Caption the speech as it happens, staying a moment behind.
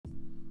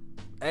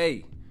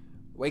Hey,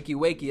 wakey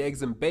wakey,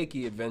 eggs and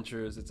bakey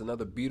adventures. It's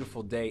another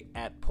beautiful day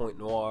at Point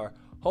Noir,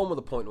 home of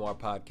the Point Noir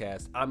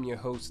podcast. I'm your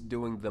host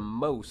doing the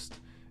most,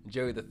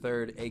 Joey the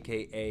Third,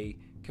 aka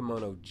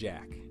Kimono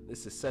Jack.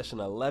 This is session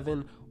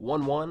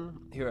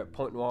 11-1-1 here at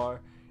Point Noir,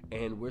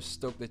 and we're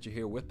stoked that you're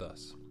here with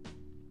us.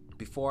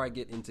 Before I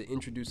get into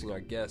introducing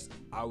our guest,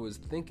 I was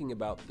thinking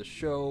about the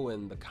show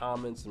and the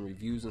comments and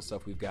reviews and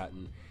stuff we've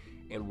gotten,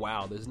 and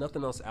wow, there's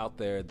nothing else out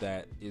there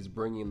that is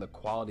bringing the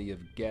quality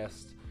of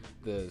guests,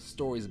 the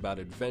stories about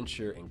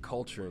adventure and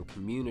culture and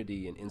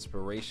community and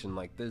inspiration.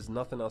 Like, there's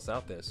nothing else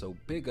out there. So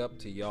big up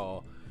to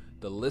y'all,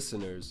 the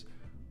listeners,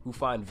 who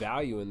find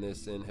value in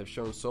this and have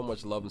shown so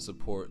much love and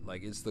support.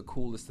 Like, it's the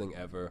coolest thing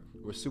ever.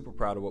 We're super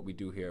proud of what we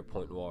do here at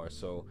Point Noir.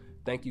 So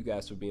thank you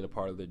guys for being a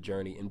part of the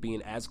journey and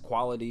being as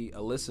quality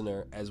a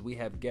listener as we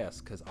have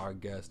guests, because our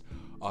guests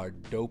are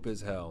dope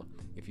as hell,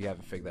 if you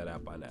haven't figured that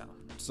out by now.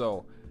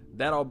 So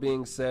that all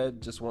being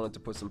said, just wanted to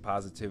put some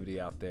positivity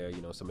out there,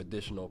 some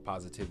additional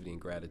positivity and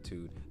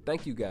gratitude.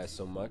 Thank you guys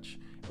so much.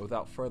 And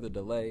without further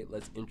delay,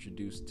 let's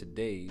introduce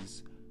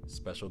today's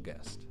special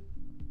guest.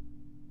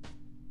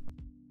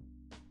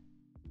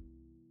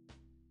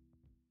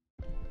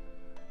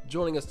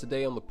 Joining us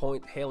today on The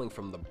Point, hailing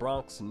from the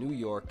Bronx, New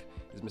York,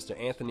 is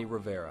Mr. Anthony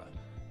Rivera,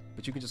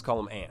 but you can just call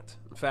him Ant.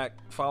 In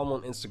fact, follow him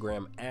on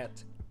Instagram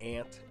at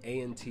Ant,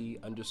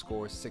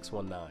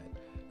 ANT_619.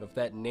 If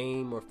that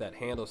name or if that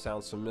handle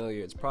sounds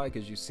familiar, it's probably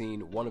because you've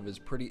seen one of his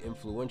pretty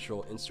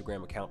influential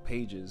Instagram account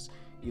pages,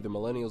 either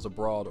Millennials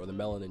Abroad or the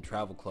Melanin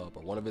Travel Club,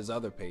 or one of his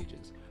other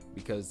pages,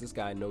 because this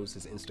guy knows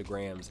his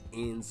Instagrams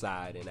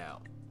inside and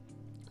out.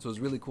 So it's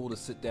really cool to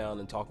sit down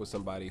and talk with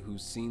somebody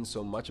who's seen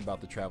so much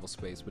about the travel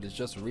space, but has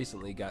just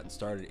recently gotten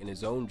started in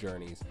his own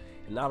journeys.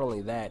 And not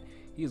only that,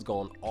 he has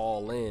gone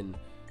all in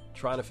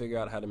trying to figure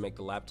out how to make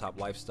the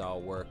laptop lifestyle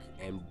work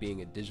and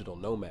being a digital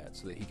nomad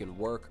so that he can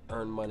work,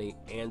 earn money,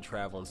 and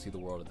travel and see the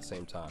world at the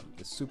same time.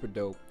 It's super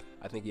dope.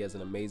 I think he has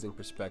an amazing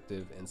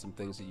perspective and some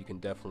things that you can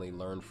definitely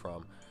learn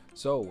from.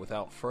 So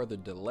without further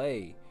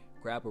delay,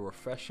 grab a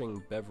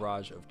refreshing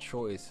beverage of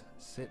choice,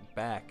 sit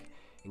back,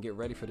 and get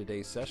ready for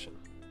today's session.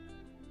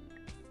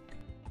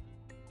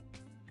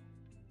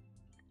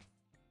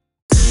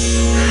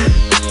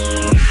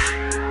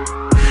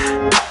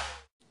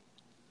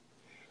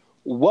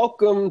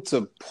 Welcome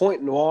to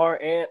Point Noir,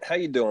 Ant. How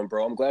you doing,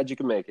 bro? I'm glad you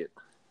can make it.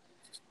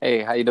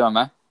 Hey, how you doing,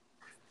 man?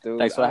 Dude,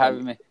 thanks for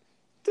having me.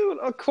 Dude,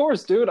 of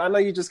course, dude. I know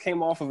you just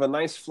came off of a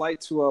nice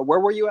flight to, where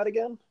were you at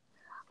again?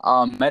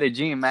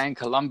 Medellin, man,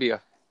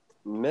 Colombia.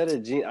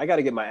 Medellin. I got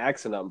to get my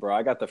accent up, bro.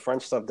 I got the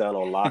French stuff down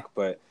on lock,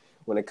 but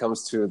when it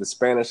comes to the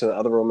Spanish and the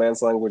other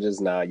Romance languages,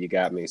 nah, you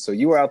got me. So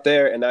you were out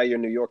there, and now you're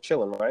in New York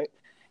chilling, right?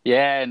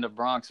 Yeah, in the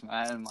Bronx,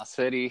 man, my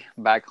city,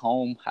 back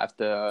home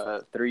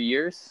after 3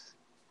 years.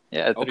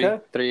 Yeah,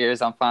 three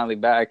years, I'm finally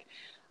back.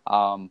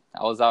 I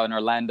was out in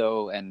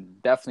Orlando, and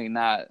definitely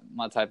not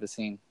my type of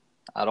scene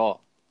at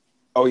all.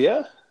 Oh,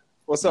 yeah?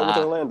 What's up with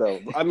Orlando?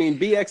 I mean,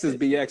 BX is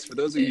BX. For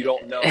those of you who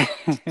don't know,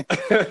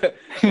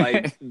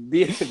 like,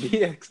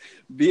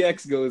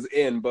 BX goes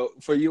in.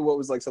 But for you, what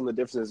was, like, some of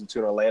the differences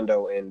between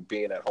Orlando and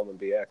being at home in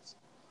BX,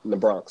 in the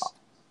Bronx?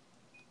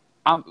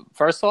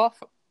 First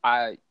off,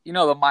 the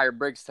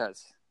Myers-Briggs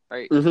test,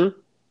 right? Mm-hmm.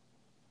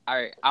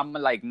 I'm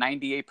like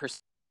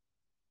 98%.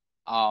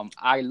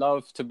 I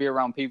love to be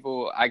around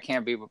people. I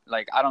can't be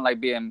like, I don't like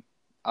being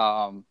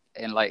in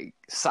like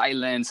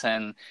silence,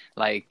 and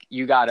like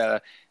you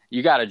gotta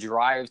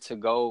drive to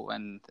go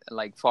and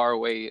like far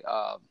away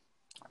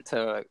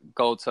to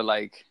go to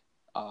like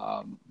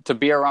to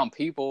be around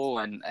people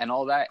and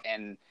all that.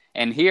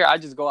 And here I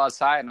just go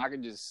outside and I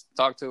can just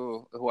talk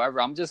to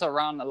whoever. I'm just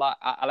around a lot.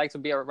 I like to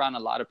be around a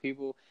lot of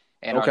people.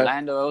 In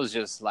Orlando, it was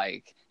just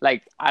like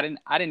I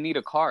didn't need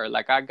a car.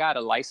 Like, I got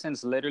a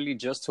license literally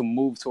just to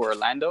move to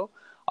Orlando.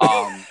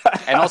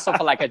 And also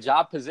for like a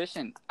job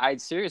position. I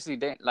seriously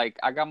didn't, like,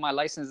 I got my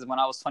license when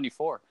I was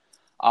 24.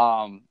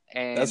 And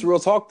that's real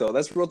talk though.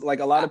 That's real.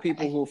 Like, a lot of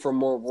people who from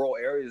more rural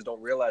areas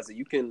don't realize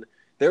that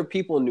there are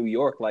people in New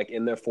York, like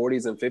in their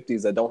 40s and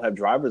 50s, that don't have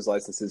driver's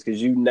licenses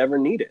because you never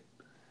need it.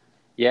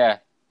 Yeah.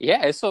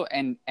 Yeah. So,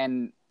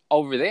 and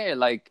over there,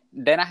 like,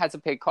 then I had to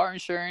pay car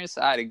insurance.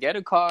 I had to get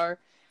a car.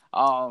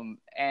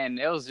 And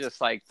it was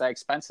just like the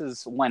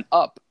expenses went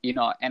up,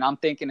 and I'm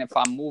thinking if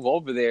I move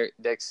over there,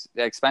 the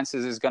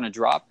expenses is going to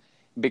drop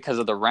because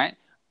of the rent,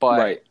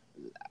 but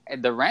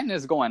the rent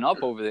is going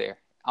up over there.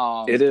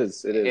 It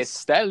is. It's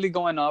steadily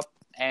going up,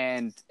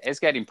 and it's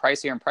getting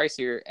pricier and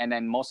pricier. And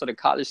then most of the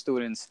college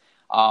students,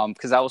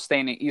 because I was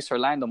staying in East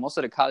Orlando, most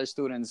of the college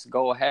students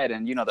go ahead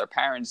and, their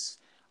parents,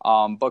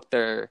 book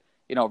their,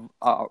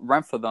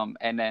 rent for them.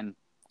 And then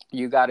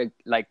you got to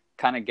like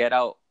kind of get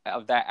out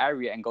of that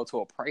area and go to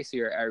a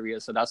pricier area.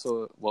 So that's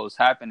what was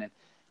happening.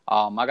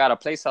 I got a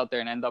place out there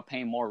and ended up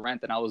paying more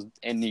rent than I was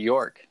in New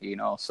York,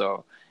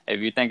 So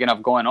if you're thinking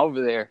of going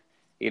over there,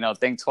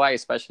 think twice,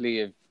 especially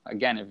if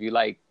you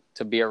like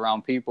to be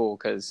around people,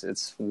 because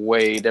it's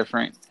way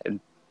different. And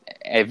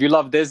if you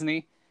love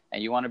Disney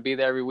and you want to be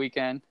there every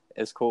weekend,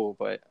 it's cool.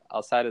 But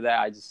outside of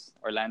that,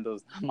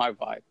 Orlando's not my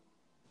vibe.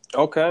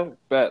 Okay,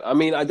 bet. I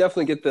mean, I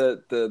definitely get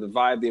the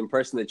vibe, the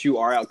impression that you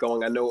are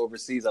outgoing. I know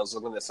overseas, I was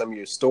looking at some of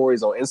your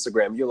stories on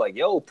Instagram. You're like,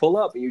 "Yo, pull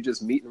up," and you're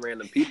just meeting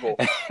random people.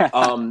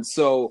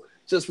 So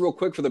just real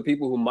quick for the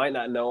people who might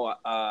not know,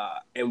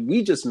 and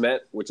we just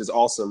met, which is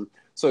awesome.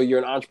 So you're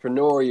an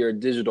entrepreneur, you're a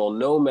digital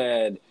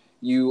nomad,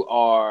 you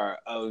are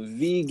a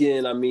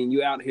vegan. I mean,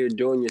 you out here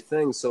doing your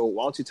thing. So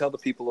why don't you tell the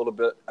people a little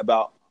bit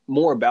about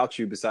more about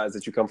you besides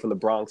that you come from the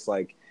Bronx,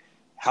 like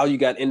how you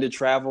got into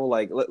travel.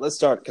 Like, let's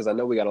start because I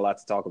know we got a lot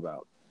to talk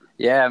about.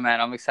 Yeah,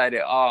 man, I'm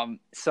excited.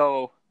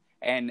 So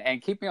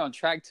and keep me on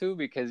track too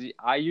because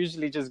I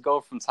usually just go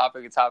from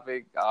topic to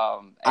topic,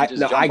 and I just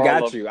no, I jump all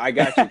got over. you. I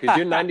got you because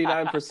you're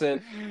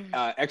 99%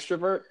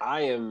 extrovert.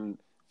 I am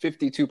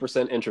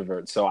 52%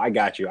 introvert. So I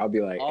got you. I'll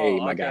be like, hey,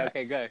 Oh, my okay, guy.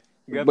 okay, good,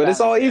 good But it's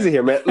balance all easy there.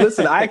 here, man.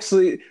 Listen, I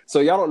actually,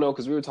 so y'all don't know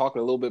because we were talking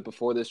a little bit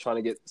before this, trying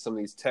to get some of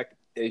these tech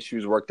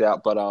issues worked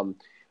out. But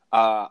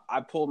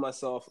I pulled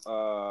myself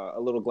a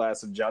little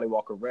glass of Johnny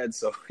Walker Red,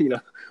 so we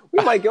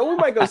might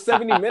go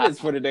 70 minutes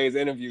for today's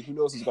interview. Who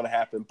knows what's going to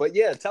happen? But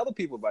yeah, tell the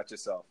people about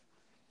yourself.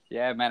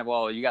 Yeah, man.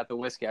 Well, you got the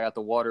whiskey, I got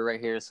the water right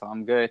here, so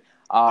I'm good.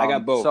 I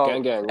got both. So,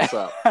 Gang, gang. What's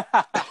up?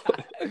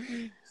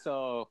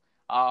 so,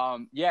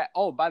 yeah.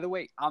 Oh, by the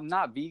way, I'm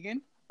not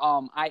vegan.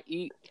 I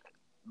eat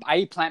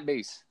plant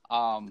based.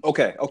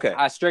 Okay, okay,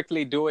 I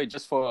strictly do it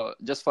just for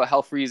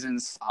health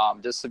reasons.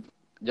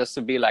 Just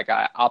to be like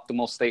an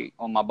optimal state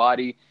on my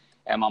body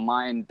and my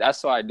mind.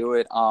 That's why I do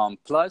it.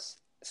 Plus,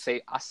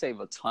 I save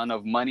a ton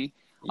of money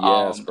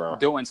yes, bro.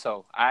 doing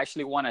so. I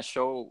actually want to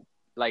show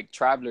like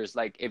travelers,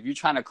 like if you're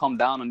trying to come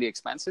down on the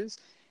expenses,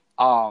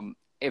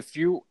 if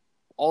you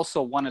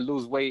also want to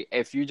lose weight,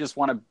 if you just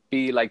want to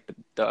be like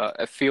the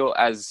feel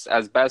as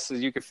best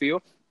as you can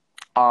feel,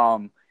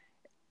 um,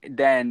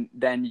 then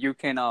you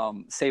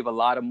can save a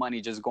lot of money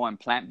just going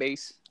plant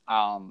based.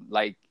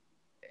 Like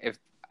if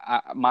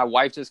my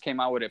wife just came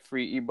out with a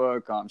free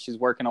ebook, she's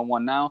working on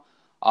one now,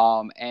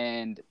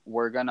 and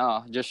we're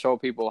gonna just show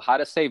people how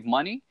to save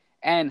money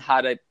and how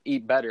to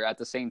eat better at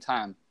the same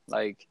time,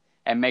 like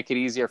and make it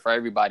easier for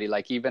everybody.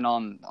 Like even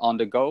on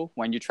the go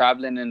when you're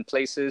traveling in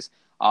places,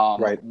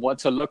 Right. what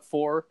to look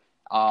for,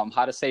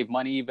 how to save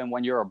money even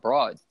when you're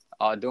abroad,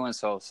 doing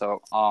so.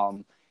 So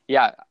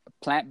yeah,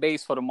 plant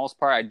based for the most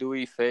part. I do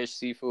eat fish,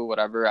 seafood,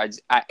 whatever. I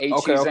ate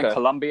Okay, cheese in okay,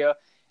 Colombia,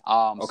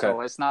 okay.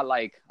 so it's not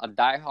like a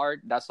diehard.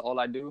 That's all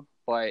I do.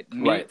 But Right.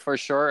 meat for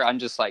sure, I'm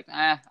just like,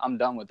 I'm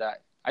done with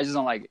that. I just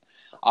don't like it.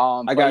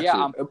 I But got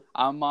yeah, you.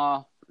 I'm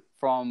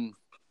from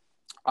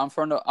I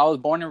was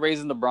born and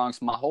raised in the Bronx.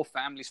 My whole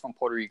family's from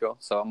Puerto Rico,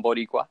 so I'm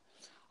Boricua.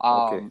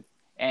 Okay.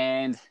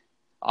 And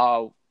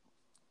uh,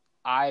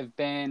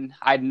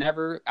 I'd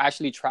never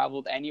actually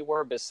traveled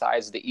anywhere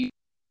besides the East.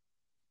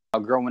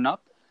 Growing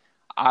up,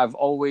 I've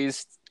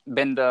always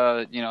been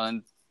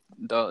in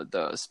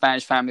the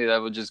Spanish family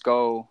that would just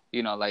go,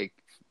 like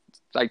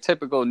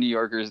typical New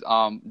Yorkers.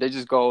 They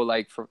just go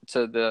like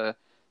to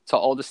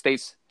all the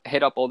states,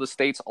 hit up all the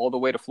states, all the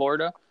way to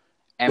Florida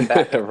and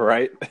back.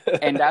 Right.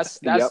 And that's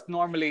Yep.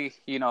 normally,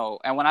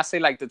 and when I say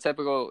like the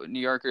typical New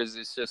Yorkers,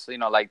 it's just,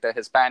 like the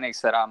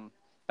Hispanics that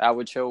I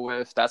would chill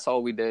with. That's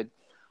all we did.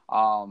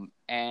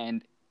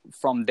 And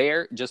from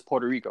there, just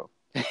Puerto Rico.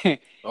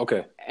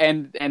 Okay.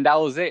 And that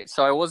was it.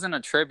 So it wasn't a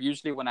trip.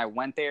 Usually when I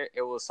went there,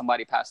 it was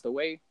somebody passed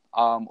away,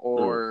 Mm.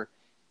 or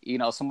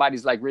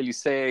somebody's like really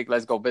sick,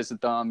 let's go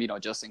visit them,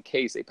 just in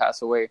case they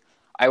pass away.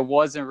 I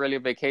wasn't really a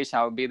vacation.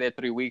 I would be there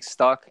 3 weeks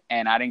stuck,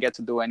 and I didn't get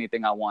to do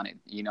anything I wanted,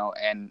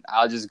 and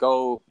I'll just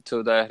go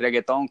to the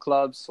reggaeton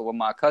clubs with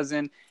my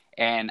cousin,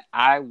 and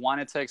I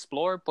wanted to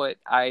explore, but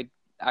I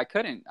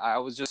couldn't. I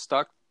was just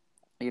stuck.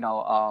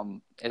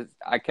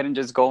 I couldn't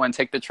just go and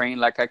take the train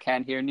like I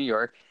can here in New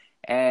York,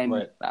 and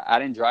Right. I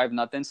didn't drive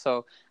nothing,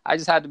 so I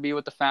just had to be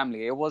with the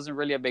family. It wasn't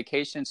really a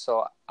vacation,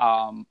 so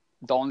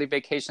the only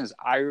vacations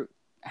I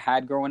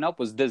had growing up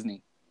was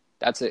Disney.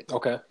 That's it.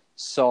 Okay.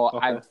 So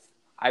Okay.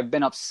 I've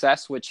been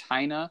obsessed with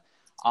China,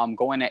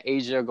 going to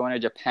Asia, going to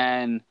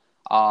Japan.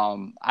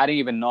 I didn't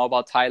even know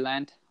about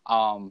Thailand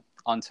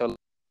until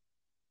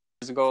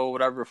years ago,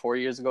 whatever, 4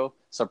 years ago.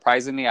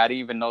 Surprisingly, I didn't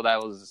even know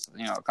that was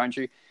a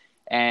country,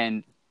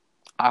 and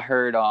I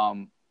heard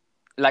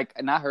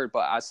like not heard,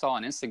 but I saw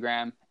on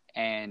Instagram,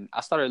 and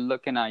I started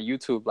looking on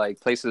YouTube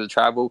like places to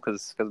travel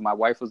because my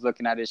wife was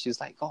looking at it. She's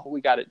like, "Oh, we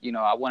got it.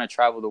 I want to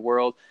travel the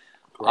world."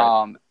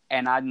 Right.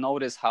 And I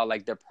noticed how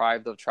like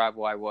deprived of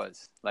travel I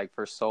was like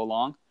for so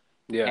long.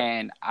 Yeah.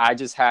 And I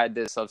just had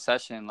this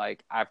obsession,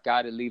 like I've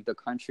got to leave the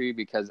country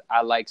because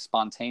I like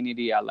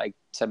spontaneity. I like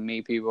to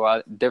meet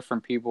people,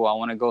 different people. I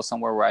want to go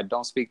somewhere where I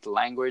don't speak the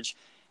language.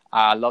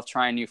 I love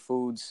trying new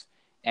foods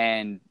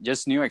and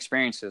just new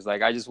experiences.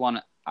 Like I just want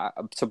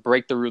to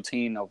break the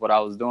routine of what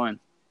I was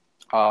doing.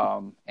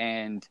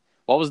 And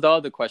what was the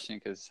other question?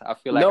 Because I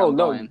feel like No, I'm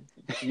no, going.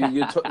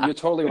 you're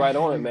totally right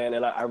on it, man.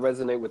 And I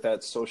resonate with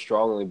that so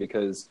strongly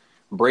because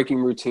breaking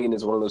routine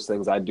is one of those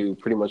things I do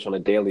pretty much on a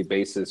daily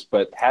basis.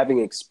 But having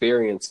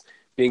experience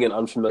being in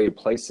unfamiliar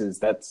places,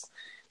 that's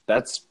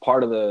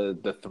part of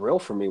the thrill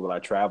for me when I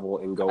travel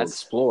and go That's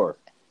explore.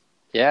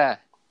 Yeah.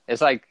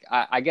 It's like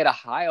I get a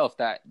high off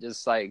that.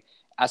 Just like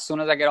as soon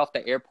as I get off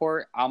the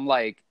airport, I'm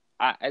like,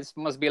 it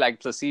must be like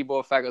placebo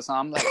effect or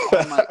something. I'm like,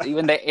 oh my!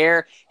 Even the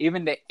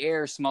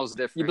air smells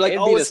You'd be different. like,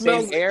 It'd be oh, it the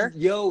same smells, air.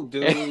 yo,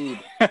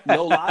 dude.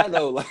 No lie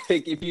though,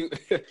 like if you,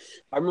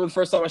 I remember the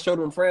first time I showed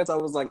him in France, I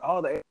was like,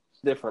 oh, the air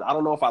is different. I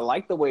don't know if I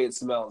like the way it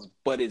smells,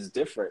 but it's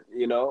different,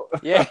 you know.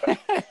 Yeah,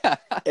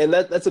 And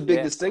that's a big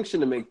yeah, distinction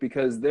to make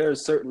because there are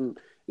certain,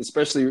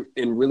 especially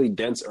in really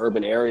dense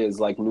urban areas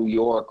like New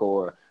York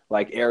or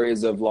like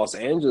areas of Los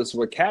Angeles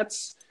where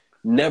cats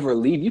never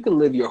leave. You can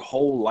live your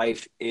whole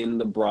life in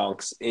the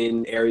Bronx,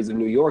 in areas of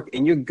New York,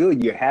 and you're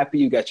good. You're happy.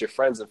 You got your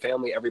friends and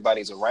family.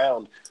 Everybody's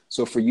around.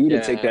 So for you to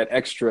take yeah. that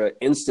extra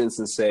instance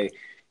and say,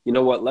 you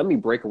know what, let me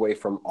break away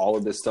from all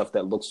of this stuff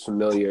that looks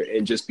familiar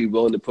and just be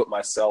willing to put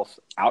myself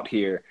out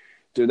here.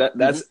 Dude, Hmm.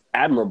 that's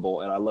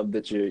admirable, and I love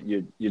that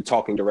you're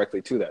talking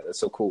directly to that. That's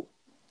so cool.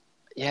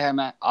 Yeah,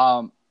 man.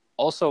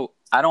 Also,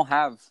 I don't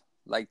have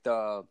like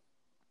the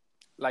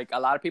like a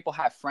lot of people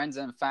have friends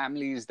and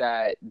families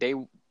that they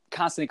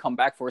constantly come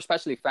back for,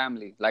 especially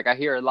family. Like I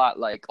hear a lot,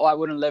 like, "Oh, I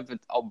wouldn't live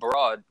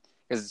abroad,"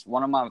 because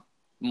one of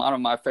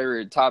my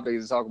favorite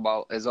topics to talk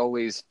about is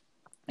always,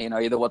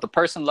 either what the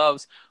person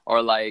loves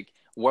or like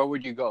where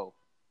would you go.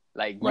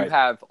 Like you Right.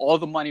 have all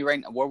the money right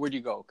now, where would you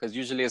go? Because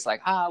usually it's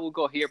like, we'll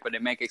go here, but they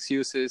make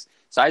excuses.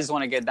 So I just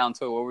want to get down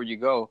to it. Where would you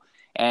go?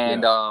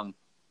 And Yeah.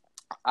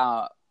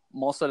 uh,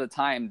 most of the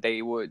time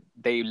they would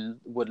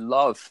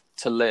love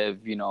to live,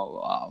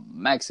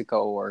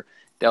 Mexico, or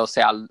they'll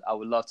say I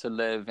would love to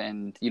live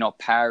in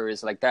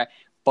Paris, like that,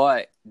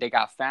 but they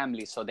got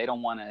family, so they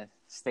don't want to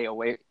stay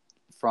away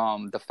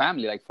from the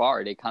family like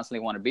far. They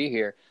constantly want to be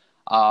here,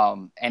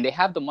 and they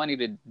have the money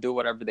to do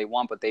whatever they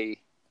want, but they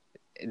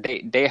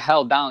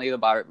held down either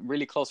by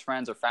really close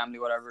friends or family,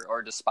 whatever,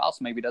 or the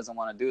spouse maybe doesn't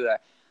want to do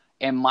that.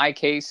 In my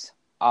case,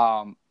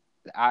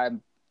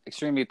 I'm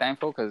extremely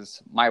thankful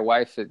because my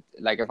wife,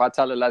 like, if I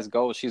tell her let's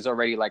go, she's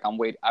already like,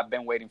 I've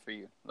been waiting for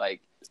you, like,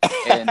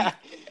 and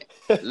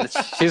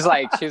she's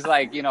like,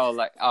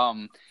 like,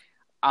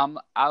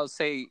 I'll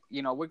say,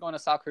 we're going to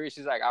South Korea.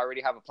 She's like, I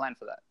already have a plan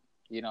for that.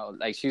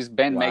 Like she's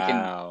been making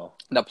Wow.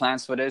 the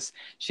plans for this.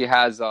 She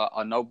has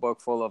a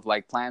notebook full of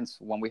like plans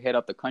when we hit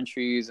up the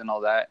countries and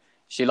all that.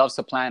 She loves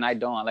to plan. I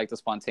don't. I like the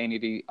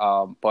spontaneity.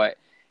 But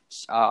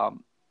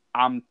um,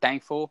 I'm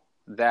thankful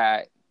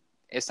that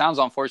it sounds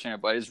unfortunate,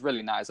 but it's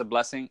really not. It's a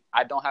blessing.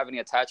 I don't have any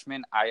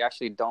attachment. I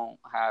actually don't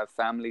have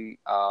family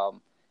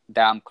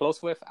that I'm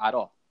close with at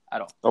all.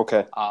 At all.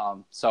 Okay.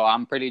 So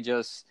I'm pretty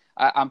just.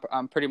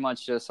 I'm pretty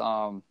much just.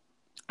 I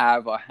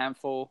have a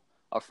handful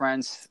of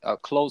friends,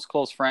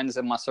 close friends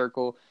in my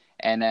circle,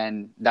 and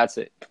then that's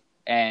it.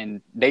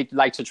 And they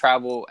like to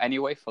travel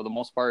anyway for the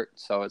most part,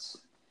 so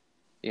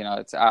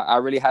I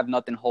really have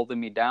nothing holding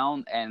me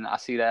down, and I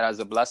see that as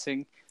a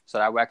blessing. So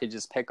that way I could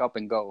just pick up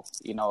and go,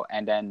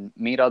 and then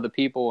meet other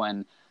people.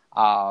 And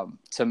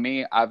to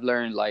me, I've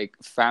learned like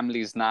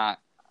family's not.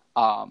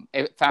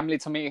 Family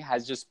to me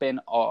has just been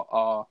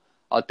a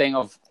thing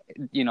of,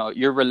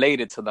 you're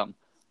related to them,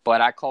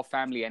 but I call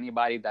family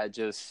anybody that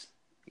just,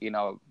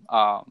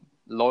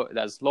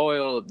 that's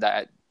loyal,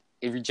 that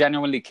it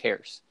genuinely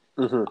cares.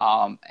 Hmm.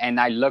 And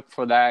I look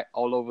for that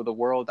all over the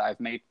world.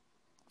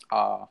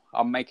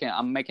 I'm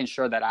making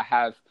sure that I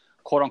have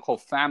quote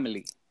unquote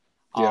family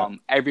Yeah.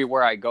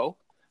 everywhere I go.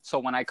 So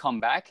when I come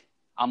back,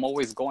 I'm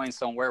always going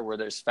somewhere where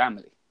there's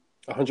family.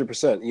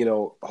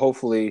 100%.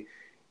 Hopefully,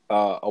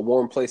 a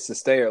warm place to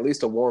stay, or at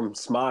least a warm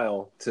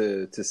smile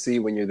to see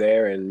when you're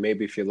there, and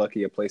maybe if you're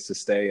lucky, a place to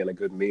stay and a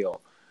good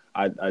meal.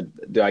 I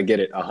get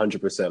it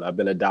 100%. I've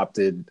been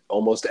adopted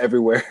almost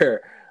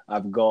everywhere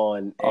I've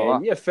gone, Oh,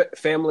 and yeah,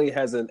 family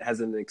has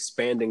an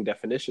expanding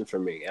definition for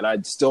me, and I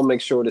still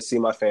make sure to see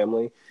my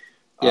family.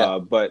 yeah.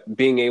 But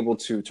being able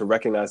to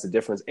recognize the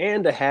difference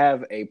and to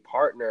have a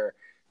partner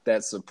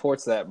that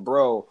supports that,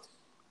 bro.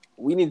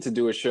 We need to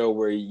do a show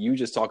where you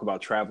just talk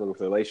about traveling with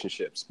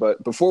relationships.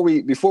 But before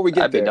we get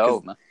That'd be there,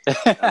 because dope,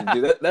 man.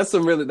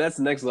 dude, that's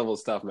next level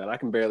stuff, man. I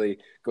can barely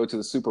go to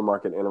the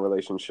supermarket in a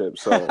relationship.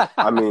 So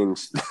I mean,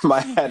 my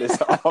hat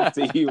is off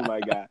to you,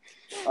 my guy.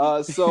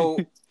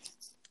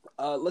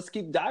 Let's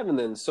keep diving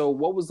then. So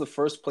what was the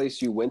first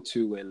place you went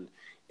to,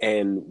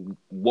 and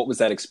what was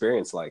that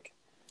experience like?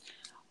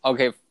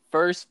 Okay,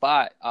 first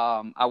spot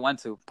I went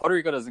to, Puerto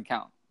Rico doesn't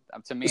count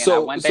to me, and I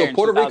So, went there so in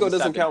Puerto Rico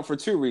doesn't 2007. count for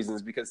two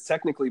reasons, because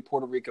technically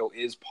Puerto Rico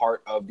is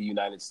part of the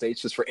United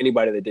States. Just for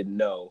anybody that didn't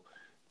know,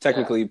 Yeah,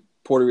 technically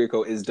Puerto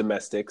Rico is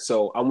domestic.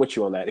 So I'm with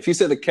you on that. If you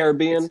said the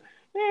Caribbean, it's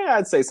yeah,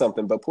 I'd say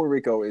something, but Puerto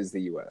Rico is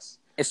the U.S.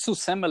 it's too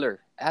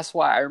similar. That's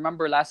why I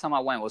remember last time I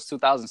went was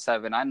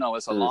 2007. I know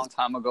it's a Mm, long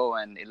time ago,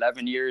 and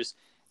 11 years,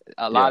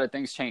 a yeah, lot of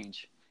things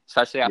change,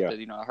 especially yeah. after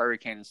a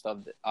hurricane and stuff.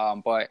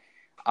 But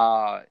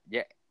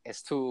yeah,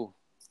 it's too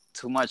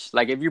much.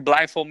 Like if you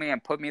blindfold me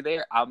and put me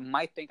there, I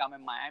might think I'm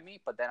in Miami,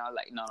 but then I'm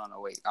like, no, no, no,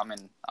 wait, I'm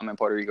in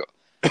Puerto Rico.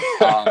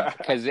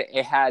 Because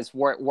it has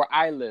where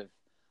I live,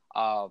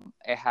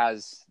 it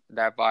has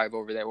that vibe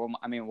over there.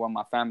 Where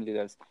my family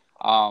lives.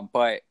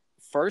 But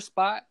first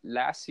spot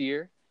last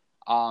year,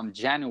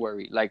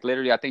 January, like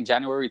literally, I think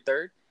January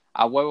 3rd.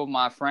 I went with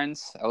my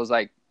friends. It was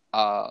like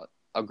a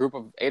group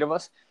of 8 of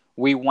us.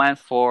 We went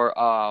for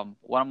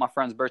one of my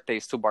friends'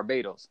 birthdays to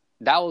Barbados.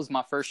 That was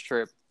my first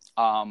trip.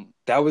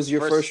 That was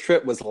your First, first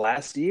trip was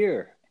last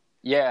year.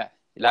 yeah,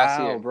 last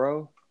Wow, year.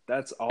 bro.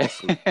 That's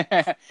awesome.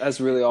 That's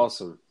really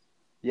awesome.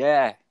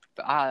 Yeah,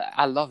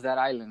 I love that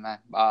island, man.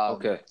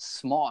 Okay.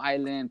 Small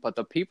island, but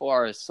the people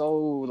are so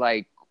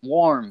like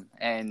warm,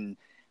 and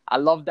I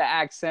love the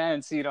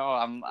accents. You know,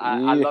 I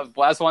Yeah. love.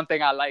 Well, that's one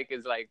thing I like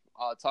is like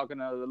talking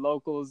to the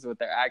locals with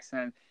their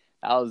accent.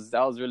 That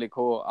was really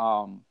cool.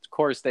 Of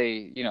course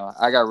I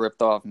got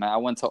ripped off, man. I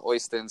went to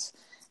Oystins,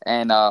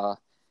 and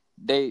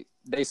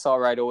they saw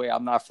right away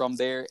I'm not from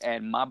there,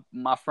 and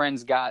my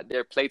friends got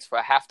their plates for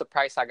half the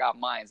price I got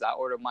mine's. I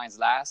ordered mine's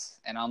last,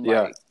 and I'm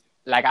Yeah.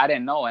 like I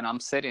didn't know, and I'm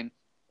sitting,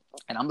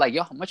 and I'm like,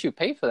 yo, how much you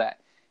pay for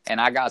that?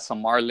 And I got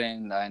some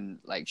marlin and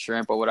like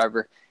shrimp or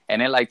whatever,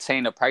 and they like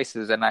saying the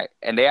prices, and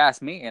they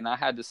asked me, and I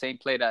had the same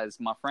plate as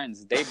my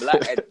friends. They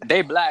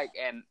black,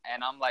 and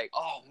I'm like,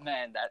 oh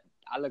man, that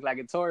I look like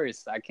a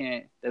tourist. I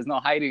can't. There's no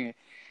hiding it.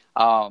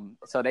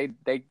 So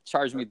they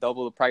charged me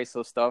double the price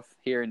of stuff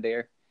here and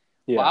there.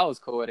 Yeah. Well, I was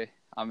cool with it.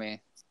 I mean,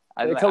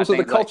 It comes with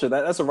the think, culture.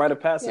 That's a rite of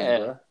passage, yeah.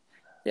 bro.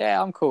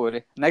 Yeah, I'm cool with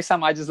it. Next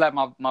time, I just let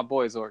my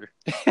boys order.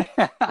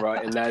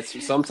 Right, and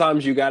that's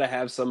sometimes you got to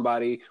have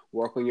somebody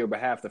work on your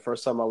behalf. The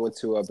first time I went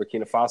to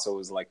Burkina Faso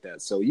was like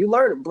that. So you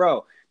learn it,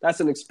 bro. That's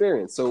an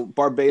experience. So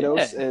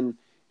Barbados, Yeah.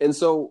 and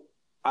so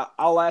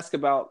I'll ask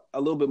about a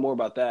little bit more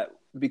about that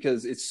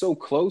because it's so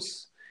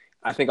close.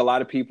 I think a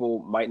lot of people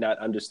might not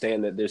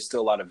understand that there's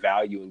still a lot of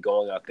value in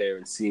going out there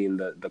and seeing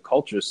the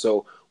culture.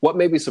 So what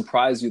maybe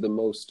surprised you the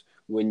most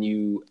when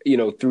you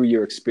through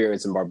your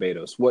experience in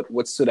Barbados?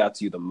 What stood out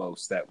to you the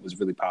most that was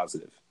really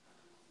positive?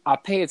 I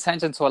pay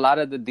attention to a lot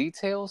of the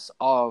details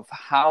of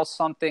how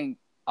something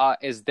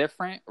is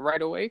different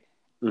right away.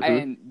 Mm-hmm.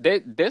 And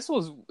this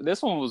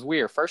one was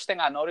weird. First thing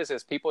I noticed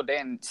is people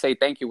didn't say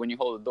thank you when you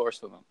hold the doors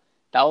for them.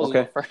 That was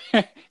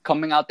Okay.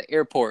 coming out the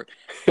airport.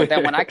 But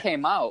then when I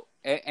came out,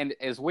 and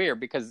it's weird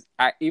because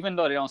even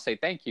though they don't say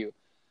thank you,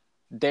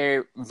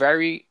 they're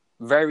very,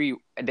 very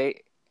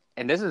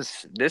and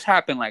this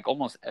happened like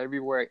almost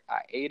everywhere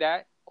I ate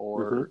at,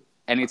 or Mm-hmm.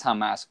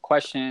 anytime I asked a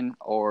question,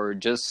 or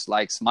just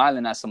like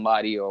smiling at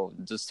somebody, or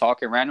just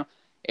talking random.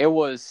 It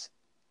was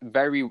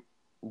very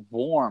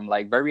warm,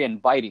 like very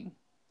inviting,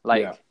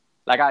 like Yeah.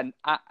 like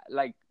I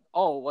like,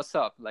 oh, what's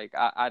up? Like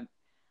I've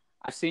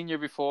seen you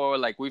before,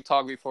 like we've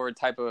talked before,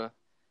 type of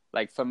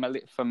like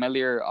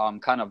familiar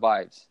kind of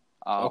vibes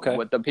Okay.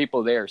 with the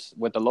people there,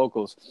 with the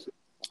locals.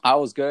 I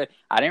was good.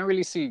 I didn't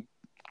really see,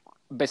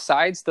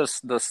 besides the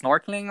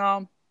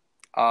snorkeling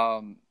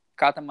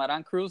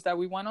catamaran cruise that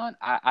we went on.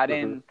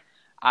 Mm-hmm.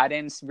 I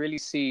didn't really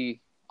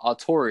see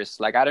tourists.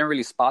 Like I didn't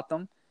really spot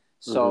them.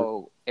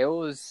 So it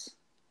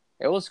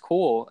was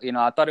cool. You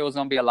know, I thought it was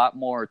gonna be a lot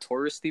more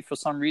touristy for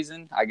some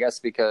reason. I guess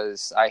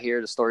because I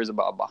hear the stories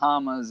about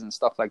Bahamas and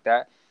stuff like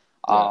that.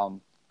 Yeah.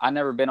 I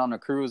never been on a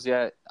cruise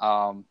yet.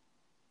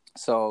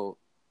 So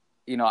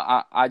you know,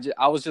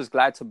 I was just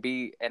glad to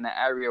be in an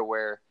area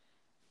where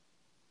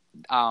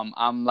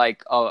I'm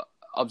like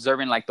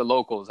observing like the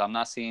locals. I'm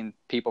not seeing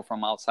people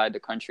from outside the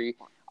country.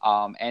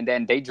 And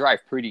then they drive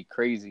pretty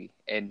crazy.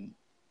 And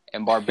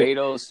in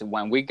Barbados,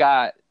 when we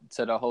got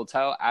to the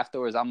hotel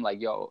afterwards, I'm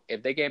like, yo,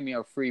 if they gave me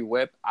a free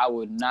whip, I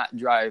would not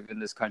drive in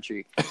this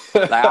country.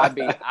 Like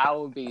I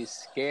would be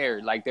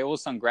scared. Like there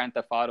was some Grand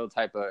Theft Auto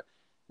type of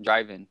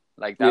driving.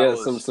 Like that Yeah,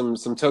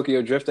 was some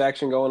Tokyo Drift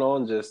action going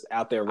on, just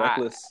out there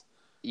reckless.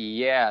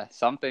 yeah,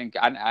 something.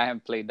 I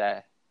haven't played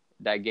that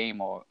game,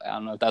 or I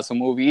don't know if that's a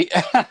movie.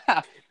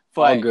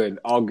 But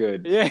All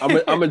good. yeah.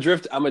 I'm a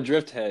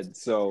drift head.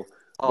 So,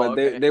 but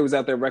Okay. they was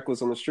out there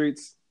reckless on the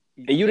streets,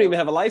 and you didn't even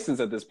have a license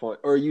at this point,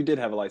 or you did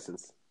have a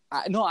license.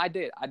 No, I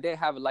did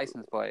have a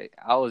license, but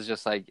I was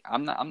just like,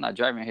 I'm not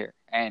driving here.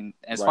 And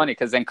it's Right. funny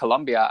because in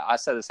Colombia, I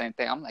said the same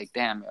thing. I'm like,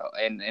 damn, yo.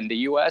 And in the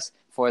U.S.,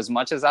 for as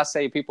much as I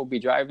say people be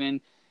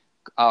driving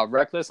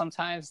reckless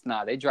sometimes,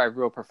 nah, they drive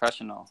real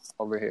professional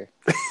over here.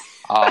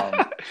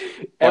 But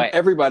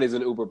Everybody's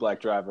an Uber Black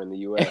driver in the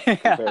U.S.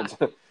 compared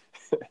to...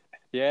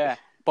 yeah,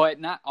 but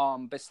not.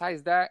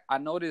 Besides that, I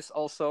noticed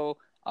also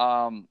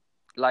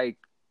like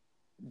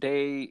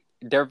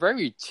they're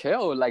very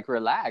chill, like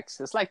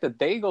relaxed. It's like the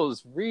day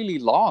goes really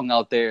long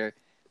out there.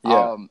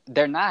 Yeah.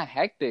 They're not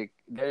hectic.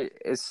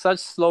 It's such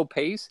slow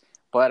pace,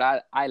 but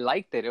I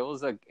liked it. It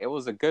was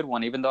a good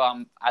one. Even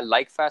though I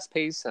like fast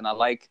pace, and I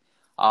like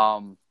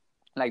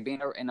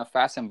being in a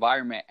fast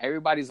environment.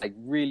 Everybody's like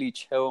really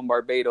chill in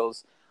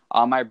Barbados.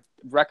 I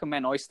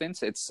recommend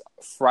Oystins. It's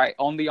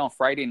only on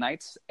Friday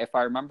nights, if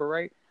I remember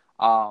right.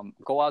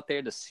 Go out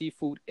there. The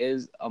seafood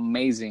is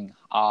amazing.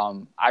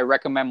 I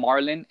recommend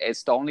marlin.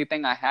 It's the only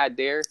thing I had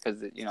there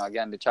because, you know,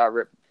 again, they try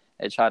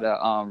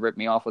to rip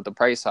me off with the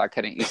price, so I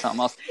couldn't eat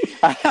something else.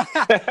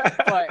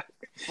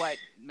 but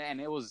man,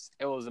 it was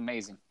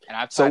amazing, and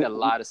I've tried a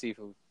lot of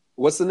seafood.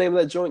 What's the name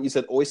of that joint? You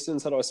said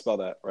Oystins. How do I spell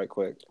that right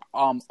quick?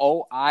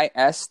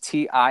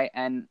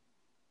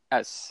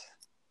 Oistins.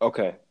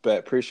 Okay, but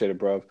appreciate it,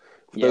 bro.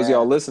 For those of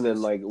y'all listening,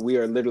 like we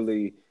are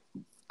literally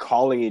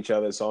calling each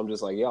other. So I'm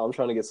just like, yo, I'm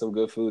trying to get some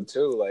good food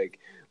too. Like,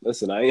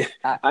 listen, I,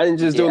 I ain't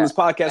just doing yeah. this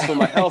podcast for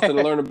my health and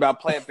learn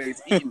about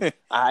plant-based eating.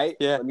 All right,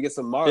 Yeah. let me get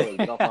some Marlin.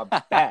 Get off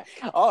my back.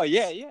 Oh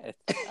yeah, yeah.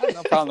 I have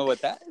no problem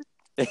with that.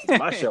 It's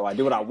my show. I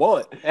do what I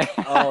want.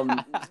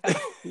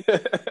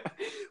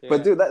 But Yeah.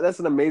 dude, that's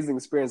an amazing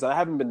experience. I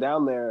haven't been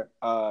down there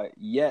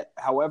yet.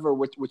 However,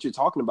 what you're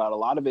talking about, a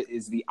lot of it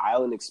is the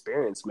island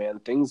experience, man.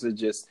 Things are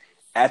just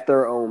at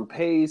their own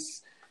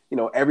pace. You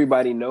know,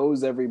 everybody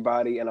knows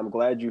everybody, and I'm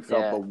glad you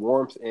felt Yeah. the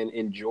warmth and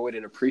enjoyed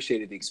and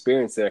appreciated the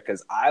experience there.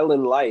 Because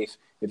island life,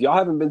 if y'all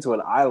haven't been to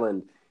an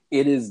island,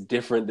 it is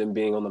different than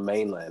being on the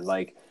mainland.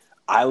 Like,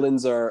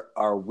 islands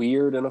are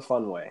weird in a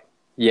fun way.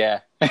 Yeah.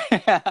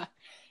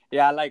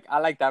 Yeah, I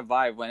like that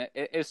vibe when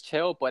it's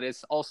chill, but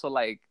it's also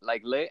like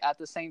lit at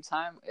the same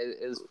time.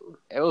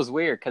 It was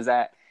weird because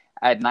at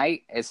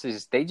night it's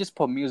just they just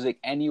put music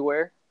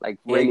anywhere, like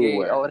reggae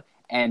Anywhere.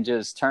 and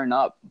just turn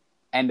up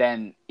and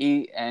then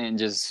eat and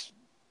just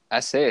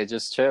that's it,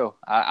 just chill.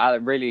 I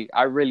really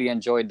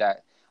enjoyed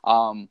that.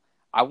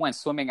 I went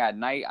swimming at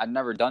night. I'd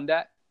never done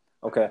that,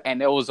 Okay.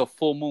 and it was a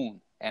full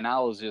moon, and I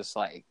was just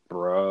like,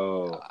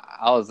 Bro.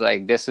 I was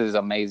like, this is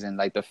amazing.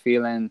 Like the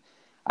feeling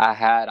I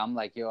had, I'm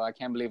like, yo, I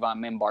can't believe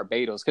I'm in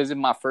Barbados because it's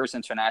my first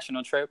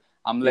international trip.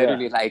 I'm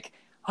literally like,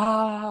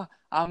 I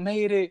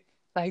made it.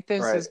 Like,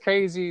 this is Right.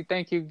 crazy.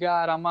 Thank you,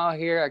 God. I'm out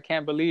here. I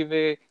can't believe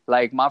it.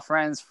 Like, my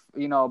friends,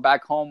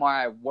 back home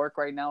are at work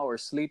right now or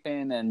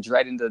sleeping and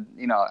dreading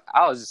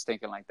I was just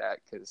thinking like that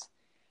because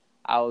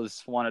I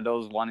was one of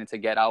those wanting to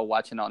get out,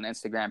 watching on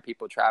Instagram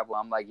people travel.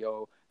 I'm like,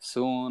 yo,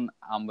 soon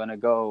I'm going to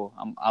go.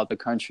 I'm out the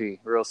country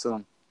real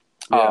soon.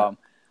 Yeah.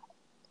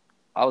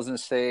 I was going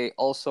to say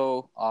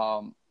also,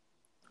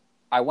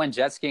 I went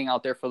jet skiing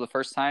out there for the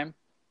first time.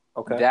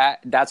 Okay.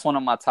 That's one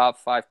of my top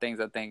 5 things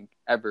I think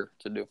ever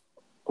to do.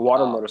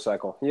 Water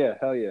motorcycle. Yeah,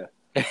 hell yeah.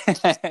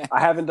 I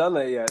haven't done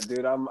that yet,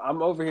 dude. I'm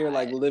over here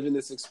like living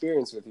this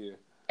experience with you.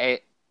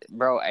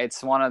 Bro,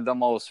 it's one of the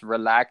most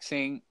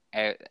relaxing.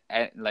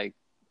 Like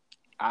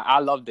I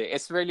loved it.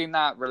 It's really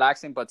not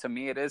relaxing, but to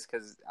me it is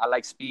because I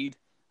like speed.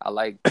 I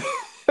like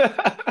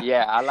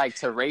I like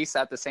to race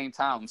at the same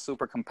time. I'm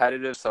super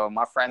competitive, so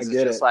my friends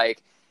is just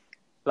like,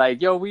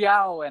 yo, we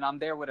out, and I'm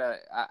there with I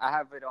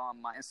have it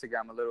on my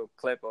Instagram, a little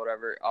clip or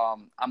whatever.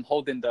 I'm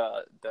holding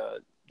the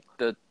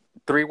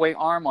 3-way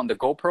arm on the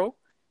GoPro.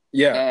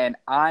 Yeah. And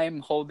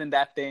I'm holding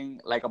that thing,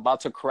 like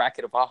about to crack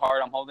it of how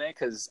hard I'm holding it.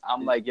 Cause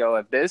I'm like, yo,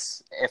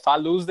 if I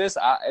lose this,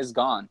 it's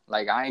gone.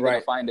 Like I ain't gonna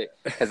find it.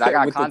 Cause I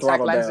got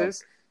contact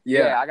lenses.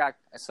 Yeah.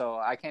 So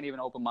I can't even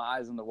open my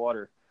eyes in the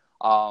water.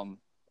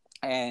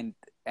 And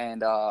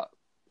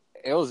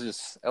it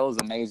was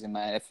amazing,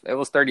 man. It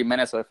was 30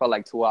 minutes, so it felt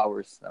like 2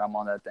 hours that I'm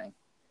on that thing.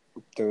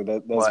 Dude,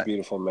 that's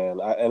beautiful,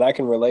 man. I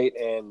can relate,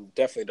 and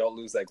definitely don't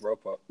lose that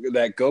GoPro. We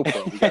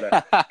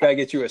gotta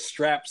get you a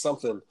strap,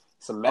 something,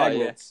 some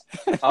magnets.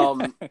 Oh,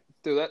 yeah.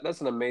 Dude, that's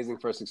an amazing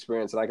first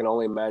experience, and I can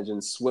only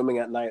imagine swimming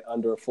at night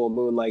under a full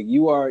moon. Like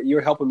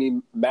you're helping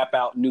me map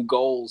out new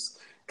goals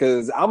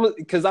because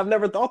I've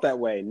never thought that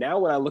way. Now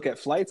when I look at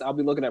flights, I'll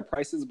be looking at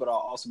prices, but I'll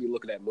also be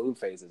looking at moon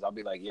phases. I'll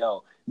be like,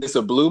 yo, this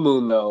a blue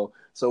moon though.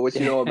 So what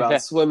you know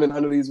about swimming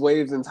under these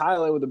waves in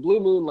Thailand with the blue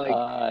moon? Like,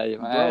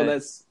 bro,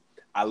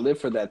 I live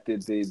for that.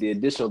 The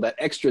additional, that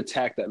extra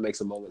tack that makes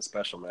a moment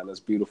special, man.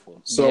 That's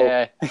beautiful.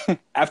 So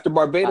after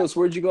Barbados,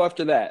 where'd you go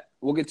after that?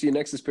 We'll get to your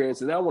next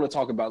experience, and then I want to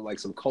talk about like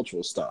some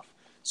cultural stuff.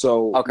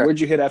 So where'd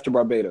you hit after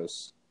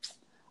Barbados?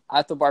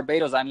 After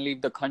Barbados, I didn't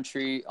leave the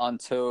country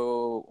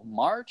until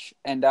March,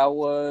 and that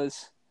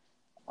was,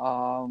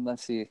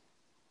 let's see,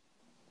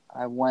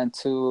 I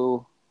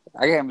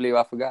can't believe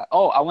I forgot.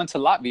 Oh, I went to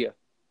Latvia.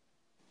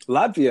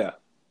 Latvia.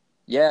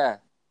 Yeah,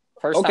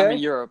 first time in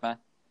Europe, man.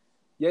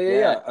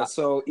 Yeah.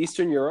 So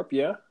Eastern Europe,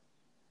 yeah.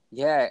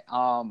 Yeah.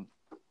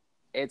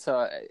 It's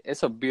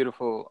a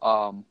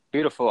beautiful,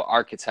 beautiful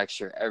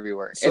architecture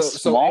everywhere. So,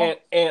 it's small.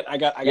 And I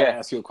gotta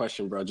ask you a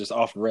question, bro. Just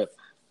off rip,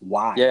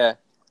 why? Yeah.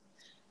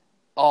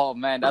 Oh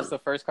man, that's the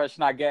first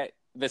question I get.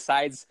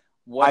 Besides,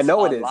 I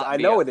know it is. Latvia? I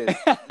know it is.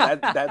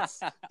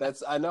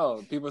 That's. I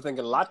know. People are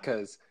thinking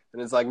latkes,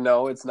 and it's like,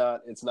 no, it's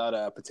not. It's not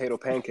a potato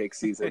pancake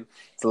season.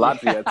 It's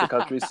Latvia. It's a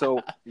country.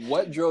 So,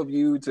 what drove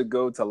you to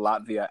go to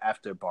Latvia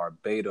after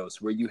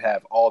Barbados, where you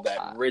have all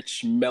that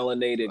rich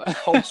melanated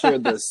culture,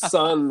 the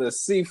sun, the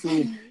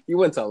seafood? You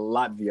went to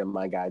Latvia,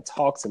 my guy.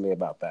 Talk to me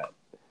about that.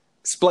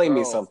 Explain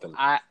me something.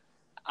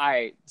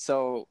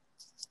 So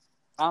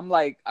I'm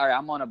like, all right,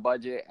 I'm on a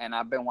budget, and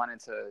I've been wanting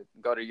to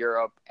go to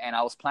Europe, and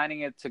I was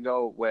planning it to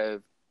go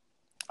with.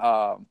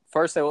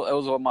 First, it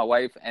was with my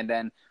wife, and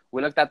then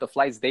we looked at the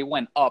flights. They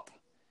went up.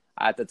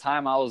 At the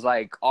time, I was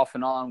like off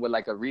and on with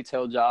like a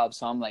retail job,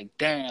 so I'm like,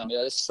 damn,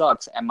 yeah, this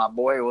sucks. And my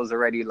boy was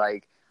already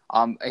like,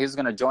 he's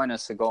gonna join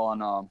us to go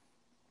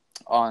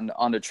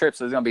on the trip.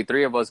 So there's gonna be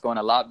 3 of us going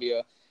to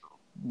Latvia.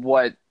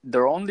 The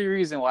only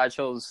reason why I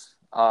chose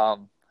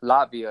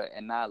Latvia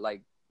and not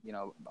like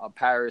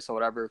Paris or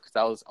whatever,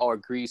 or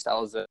Greece,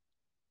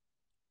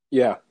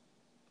 yeah.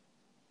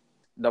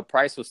 The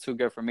price was too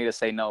good for me to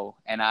say no,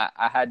 and I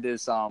had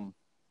this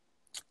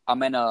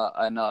I'm in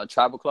a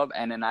travel club,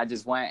 and then I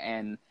just went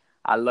and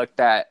I looked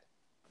at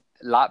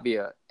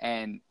Latvia,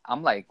 and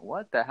I'm like,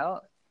 what the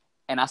hell?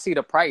 And I see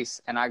the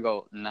price, and I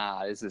go,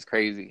 nah, this is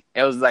crazy.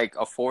 It was like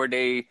a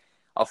 4-day,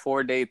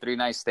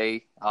 3-night stay.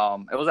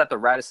 It was at the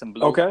Radisson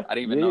Blu. Okay. I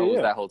didn't even know it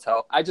was that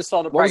hotel. I just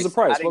saw the What was price. the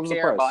price? I didn't What was the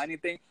care about price?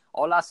 anything.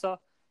 All I saw,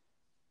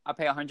 I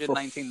pay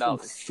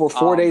 $119 For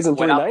 4 days and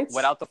 3 nights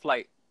without the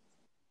flight.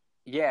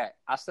 Yeah,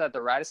 I stayed at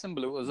the Radisson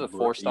Blu. It was a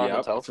 4-star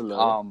hotel.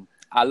 Familiar.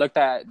 I looked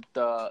at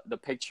the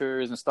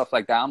pictures and stuff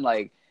like that. I'm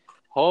like,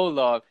 hold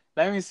up,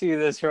 let me see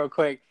this real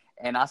quick.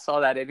 And I saw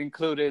that it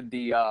included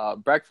the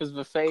breakfast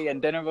buffet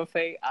and dinner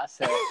buffet. I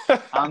said,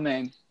 I'm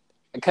in,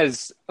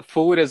 because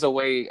food is a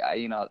way.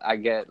 I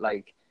get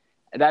like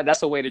that.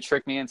 That's a way to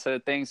trick me into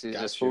things. It's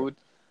just food.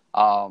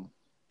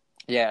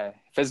 Yeah,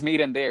 if it's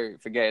meat and dairy,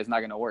 forget it, it's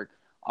not gonna work.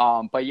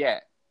 But yeah,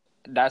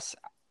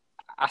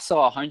 I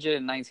saw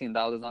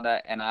 $119 on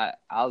that, and I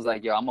was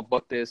like, yo, I'm gonna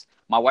book this.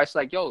 My wife's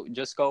like, yo,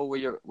 just go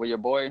with your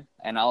boy,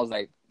 and I was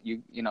like,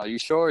 you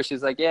sure?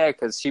 She's like, yeah,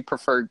 because she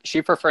preferred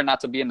not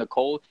to be in the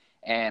cold,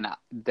 and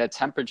the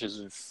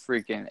temperatures were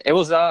freaking. It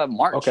was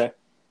March, Okay,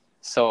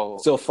 so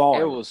still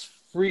falling. It was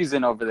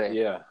freezing over there.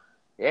 Yeah,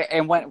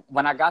 and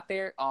when I got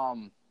there,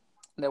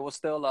 there was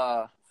still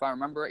if I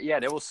remember it, yeah,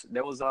 there was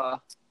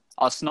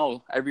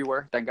snow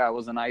everywhere. Thank God it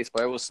wasn't ice,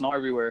 but it was snow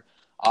everywhere.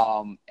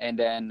 And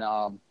then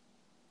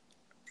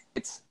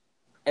it's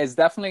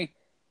definitely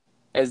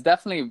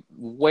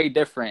way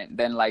different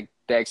than like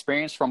the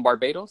experience from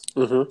Barbados.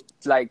 Mm-hmm.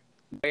 Like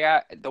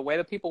the way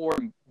the people were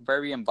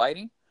very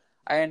inviting,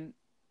 and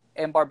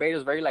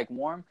Barbados very like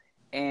warm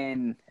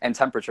and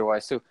temperature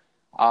wise too.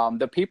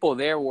 The people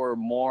there were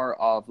more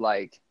of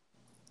like,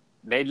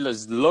 they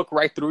just look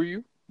right through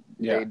you.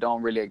 Yeah. They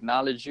don't really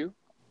acknowledge you.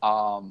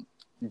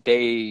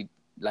 They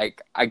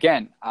like,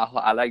 again,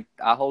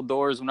 I hold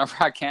doors whenever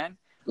I can.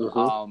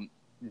 Mm-hmm.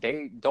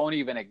 They don't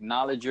even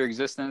acknowledge your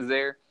existence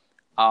there.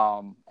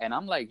 And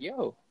I'm like,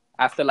 yo,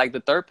 after like the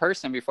third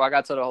person before I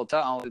got to the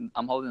hotel,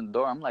 I'm holding the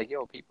door. I'm like,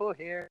 yo, people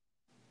here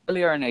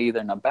really are either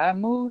in a bad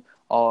mood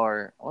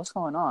or what's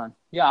going on?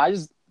 Yeah, I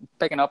just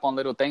picking up on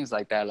little things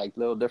like that, like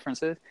little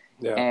differences.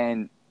 Yeah.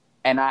 And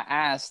I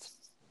asked,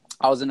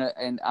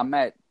 and I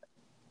met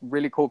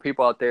really cool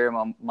people out there.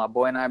 My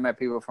boy and I met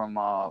people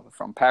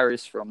from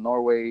Paris, from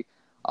Norway,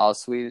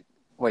 Sweden.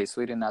 Wait,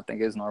 Sweden, I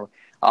think is Norway.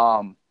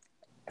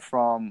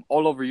 From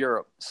all over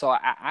Europe. So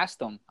I asked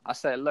them, I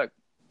said, look,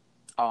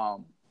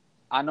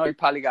 I know you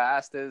probably got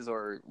asked this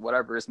or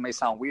whatever. This may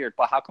sound weird,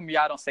 but how come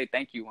y'all don't say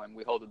thank you when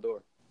we hold the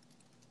door?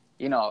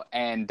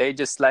 And they're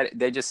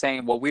just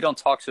saying, well, we don't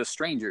talk to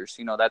strangers.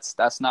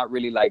 That's not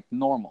really like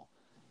normal.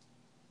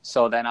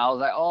 So then I was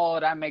like, oh,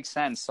 that makes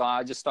sense. So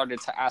I just started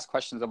to ask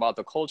questions about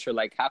the culture.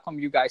 Like, how come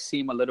you guys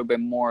seem a little bit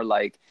more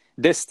like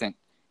distant,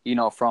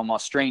 from a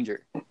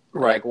stranger?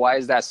 Right. Like, why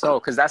is that so?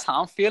 Because that's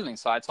how I'm feeling.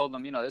 So I told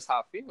them, this is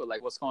how I feel.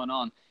 Like, what's going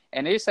on?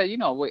 And they said,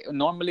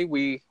 normally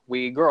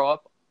we grow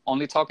up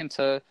only talking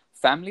to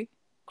family,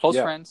 close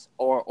friends,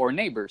 or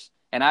neighbors.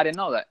 And I didn't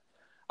know that.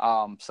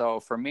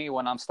 So for me,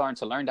 when I'm starting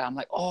to learn that, I'm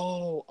like,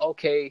 oh,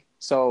 okay.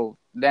 So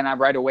then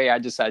right away, I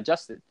just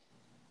adjusted.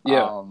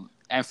 Yeah.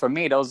 And for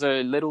me, those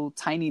are little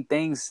tiny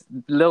things,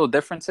 little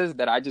differences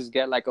that I just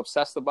get like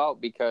obsessed about,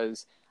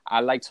 because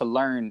I like to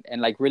learn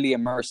and like really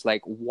immerse,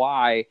 like,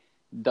 why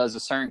does a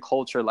certain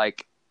culture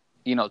like,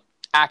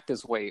 act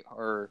this way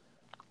or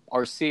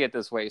see it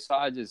this way. So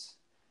I just,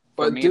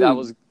 that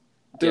was,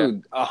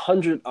 dude,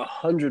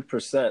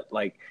 100%.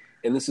 Like,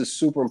 and this is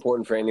super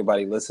important for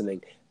anybody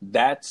listening.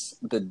 That's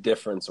the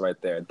difference right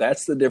there.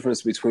 That's the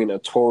difference between a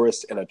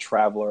tourist and a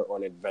traveler or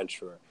an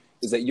adventurer,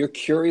 is that you're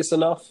curious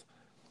enough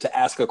to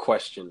ask a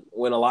question.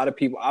 When a lot of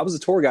people, I was a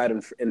tour guide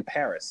in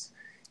Paris,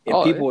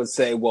 and people would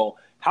say, well,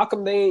 how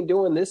come they ain't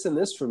doing this and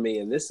this for me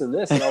and this and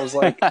this? And I was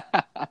like,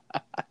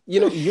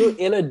 you're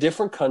in a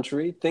different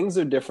country. Things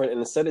are different. And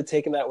instead of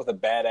taking that with a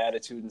bad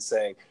attitude and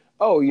saying,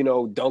 oh,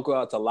 don't go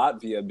out to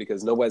Latvia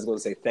because nobody's going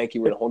to say thank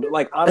you in a whole.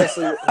 Like,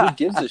 honestly, who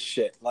gives a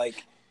shit?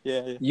 Like,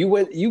 yeah.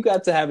 You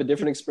got to have a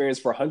different experience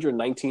for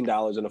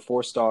 $119 in a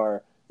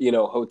 4-star,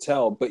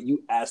 hotel, but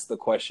you asked the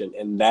question,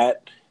 and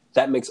that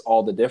makes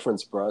all the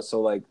difference, bro.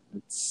 So, like,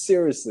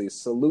 seriously,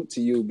 salute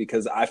to you,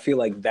 because I feel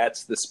like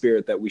that's the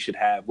spirit that we should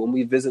have when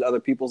we visit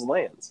other people's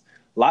lands.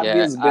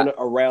 Latvia's been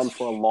around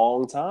for a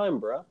long time,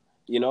 bro.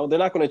 They're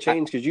not going to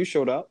change because you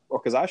showed up or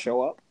because I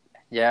show up.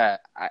 Yeah,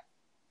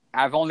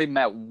 I've only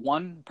met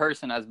one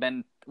person that's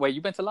been. Wait,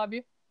 you been to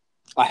Latvia?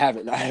 I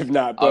haven't. I have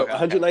not. But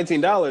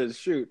 $119.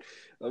 Shoot,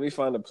 let me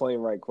find a plane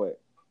right quick.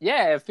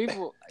 Yeah, if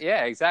people.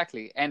 Yeah,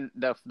 exactly. And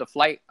the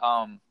flight.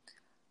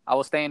 I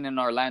was staying in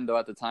Orlando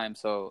at the time,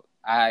 so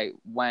I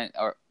went,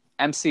 or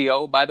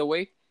MCO, by the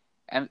way,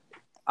 and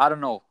I don't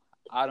know,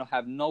 I don't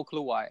have no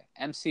clue why.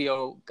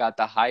 MCO got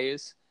the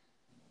highest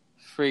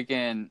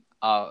freaking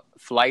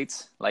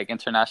flights, like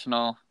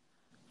international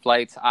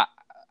flights. I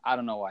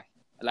don't know why.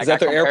 Like, is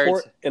that their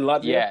airport in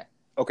Latvia? Yeah.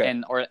 Okay.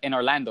 In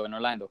Orlando. Oh, in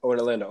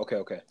Orlando.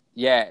 Okay.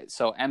 Yeah.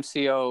 So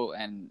MCO,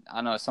 and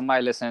I know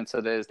somebody listening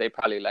to this, they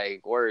probably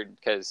like, word,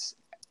 because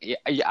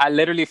I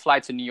literally fly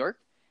to New York,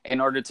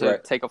 in order to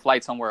take a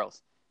flight somewhere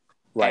else.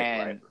 Right,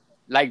 And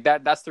like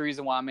that's the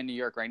reason why I'm in New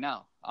York right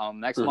now.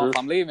 Next month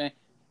I'm leaving,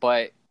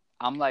 but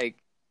I'm like,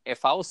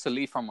 if I was to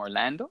leave from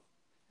Orlando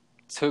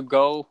to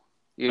go,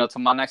 to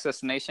my next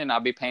destination, I'll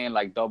be paying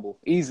like double,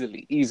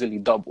 easily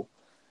double.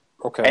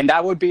 Okay. And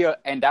that would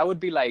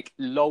be like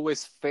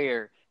lowest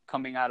fare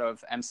coming out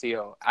of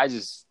MCO. I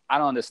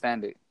don't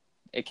understand it.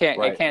 It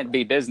can't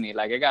be Disney.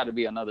 Like, it got to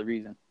be another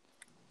reason.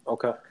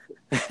 Okay.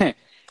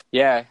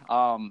 Yeah.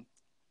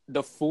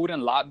 The food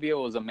in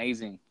Latvia was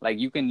amazing. Like,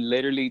 you can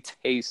literally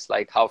taste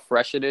like how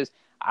fresh it is.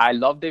 I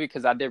loved it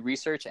because I did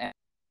research and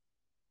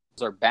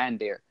are banned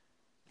there.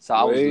 So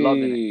I was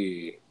loving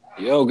it.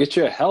 Yo, get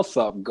your health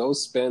up. Go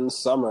spend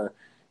summer.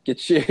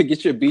 Get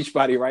your beach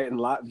body right in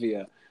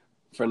Latvia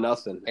for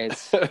nothing.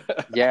 It's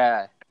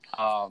yeah.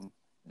 The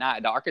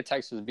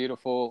architecture was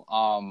beautiful.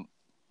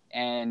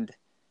 And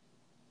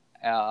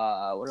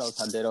what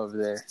else I did over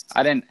there?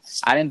 I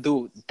didn't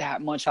do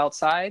that much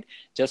outside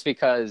just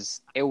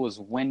because it was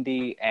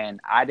windy and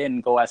I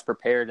didn't go as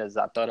prepared as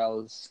I thought I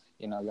was,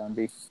 gonna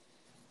be.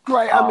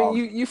 Right. I mean,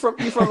 you from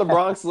the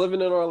Bronx,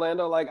 living in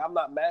Orlando. Like, I'm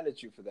not mad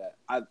at you for that.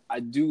 I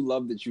do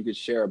love that you could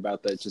share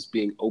about that, just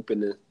being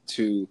open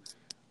to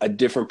a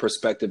different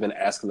perspective and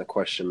asking the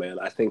question, man.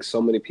 I think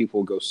so many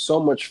people go so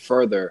much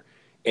further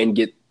and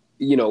get,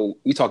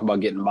 we talk about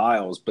getting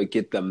miles, but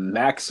get the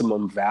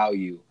maximum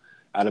value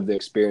out of their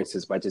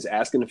experiences by just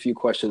asking a few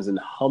questions and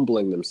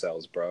humbling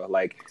themselves, bro.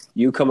 Like,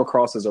 you come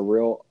across as a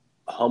real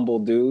humble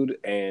dude,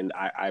 and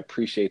I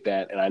appreciate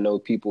that. And I know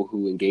people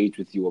who engage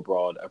with you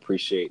abroad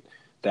appreciate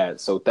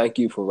that. So thank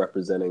you for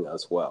representing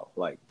us well.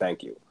 Like,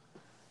 thank you.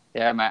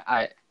 Yeah, man.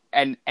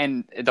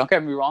 And don't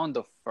get me wrong,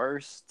 the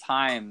first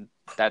time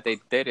that they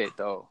did it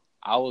though,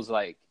 I was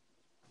like,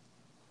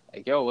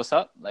 yo, what's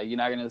up? Like, you're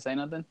not gonna say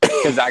nothing?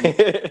 Because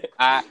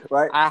I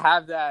right. I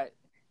have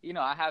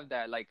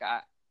that, like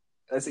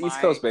that's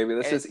East Coast, baby.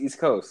 That's just East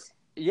Coast.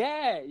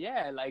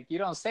 Yeah. Like, you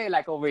don't say,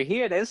 like, over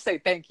here they say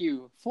thank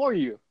you for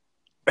you.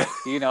 And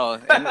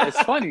it's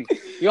funny.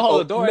 You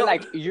hold the door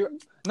like you're.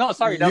 No,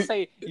 sorry. They'll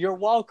say you're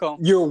welcome.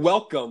 You're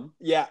welcome.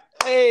 Yeah.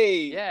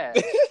 Hey. Yeah.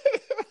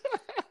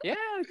 Yeah.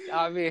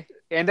 I mean,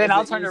 and then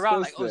I'll turn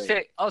around like,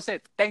 oh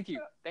shit, thank you.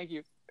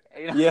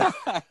 Yeah.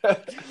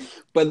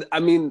 But I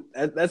mean,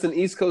 that's an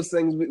East Coast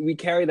thing. We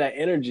carry that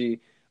energy.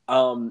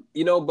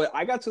 But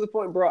I got to the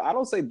point, bro. I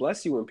don't say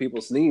bless you when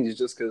people sneeze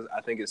just because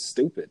I think it's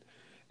stupid.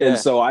 And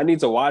so I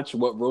need to watch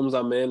what rooms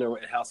I'm in or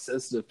how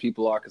sensitive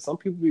people are, because some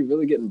people be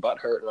really getting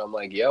butthurt, and I'm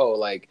like, yo,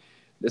 like,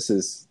 this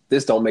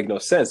don't make no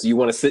sense. You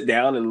want to sit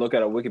down and look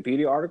at a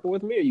Wikipedia article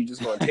with me, or you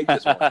just going to take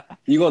this one?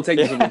 You going to take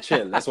this with your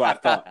chin? That's what I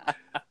thought.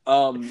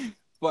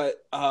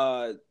 But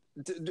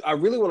I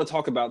really want to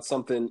talk about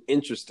something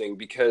interesting,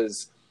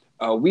 because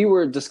we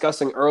were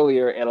discussing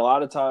earlier, and a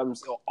lot of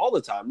times, all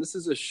the time, this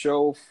is a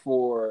show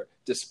for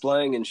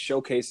displaying and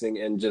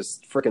showcasing and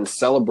just freaking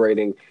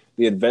celebrating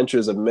the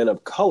adventures of men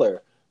of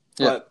color.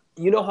 But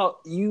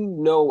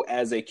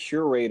as a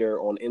curator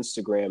on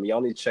Instagram,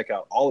 y'all need to check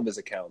out all of his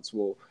accounts.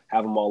 We'll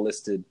have them all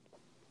listed.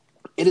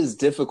 It is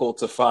difficult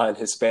to find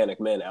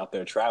Hispanic men out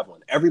there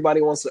traveling.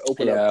 Everybody wants to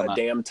open up a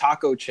damn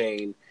taco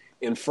chain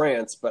in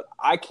France, but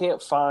I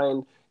can't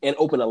find and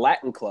open a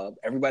Latin club.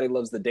 Everybody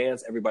loves the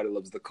dance. Everybody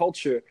loves the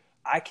culture.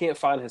 I can't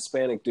find a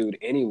Hispanic dude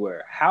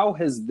anywhere. How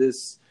has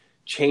this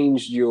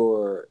changed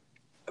your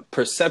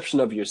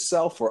perception of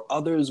yourself or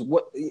others?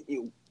 What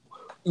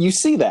you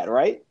see that,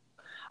 right?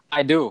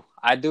 I do.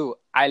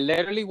 I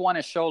literally want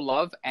to show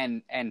love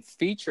and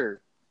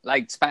feature,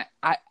 like,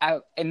 I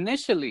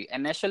initially,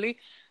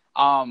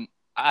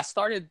 I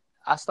started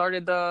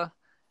the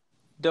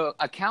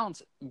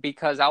accounts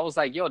because I was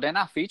like, yo, they're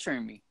not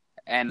featuring me,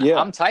 and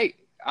I'm tight.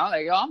 I'm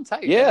like, yo, I'm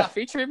tight. Yeah. They're not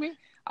featuring me.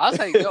 I was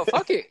like, yo,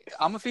 fuck it.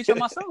 I'm gonna feature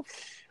myself.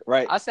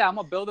 Right. I said, I'm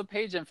gonna build a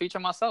page and feature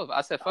myself. I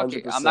said, fuck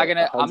it. I'm not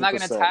gonna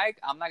tag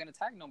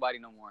nobody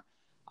no more.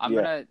 I'm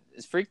gonna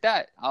freak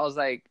that. I was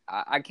like,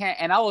 I can't.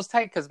 And I was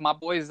tight because my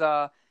boy's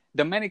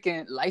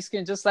Dominican, light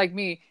skin just like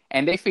me,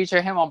 and they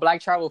feature him on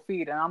Black Travel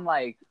Feed, and I'm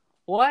like,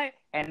 what?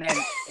 And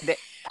then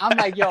I'm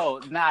like, yo,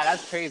 nah,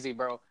 that's crazy,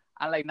 bro.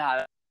 I'm like,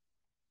 nah.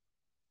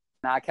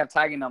 I kept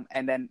tagging him,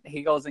 and then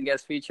he goes and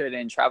gets featured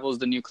in Travels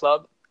the New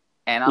Club,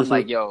 and I'm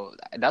like, yo,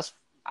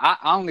 I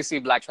only see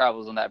Black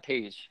Travels on that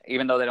page,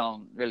 even though they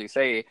don't really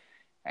say it.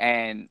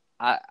 And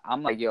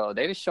I'm like, yo,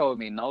 they just showed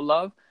me no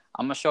love.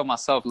 I'm going to show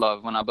myself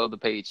love when I build the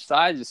page. So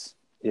I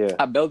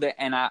built it,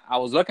 and I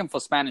was looking for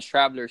Spanish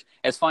travelers.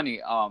 It's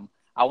funny. I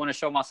want to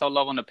show myself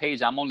love on the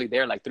page. I'm only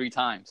there like 3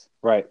 times.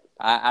 Right.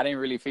 I didn't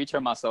really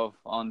feature myself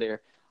on there.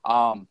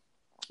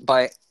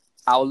 But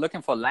I was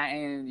looking for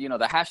Latin,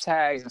 the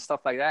hashtags and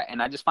stuff like that.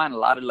 And I just find a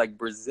lot of like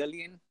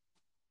Brazilian.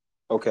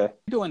 Okay.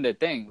 Doing their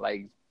thing.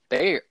 Like,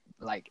 they're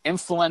like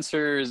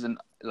influencers and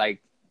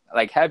like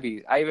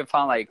heavy. I even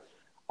found like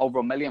over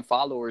 1 million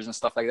followers and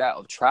stuff like that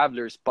of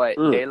travelers, but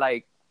they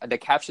like the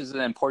captions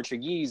in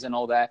Portuguese and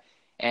all that.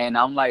 And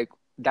I'm like,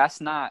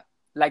 that's not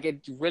like,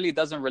 it really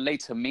doesn't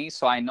relate to me.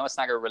 So I know it's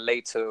not going to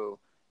relate to,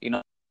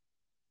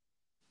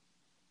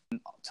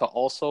 to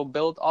also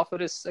build off of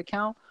this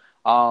account.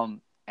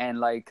 And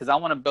like, cause I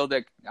want to build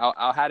it.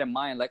 I had in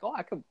mind like, oh,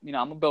 I could, I'm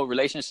gonna build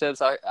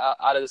relationships out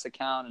of this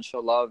account and show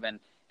love. And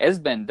it's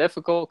been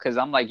difficult because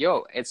I'm like,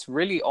 yo, it's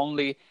really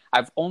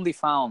I've only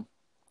found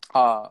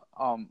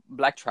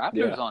black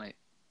travelers on it.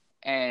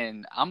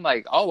 And I'm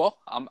like, oh,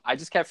 well, I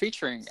just kept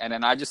featuring. And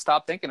then I just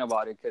stopped thinking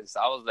about it because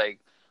I was like,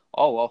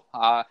 oh,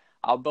 well,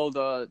 I'll build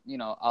a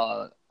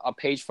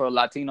page for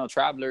Latino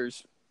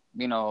travelers,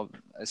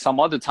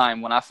 some other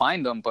time when I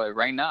find them. But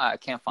right now I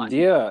can't find them.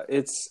 Yeah,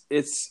 it's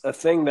a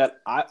thing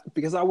that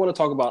because I want to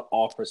talk about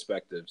all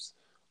perspectives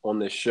on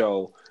this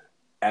show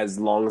as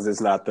long as it's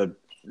not the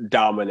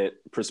dominant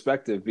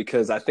perspective,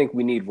 because I think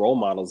we need role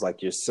models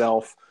like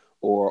yourself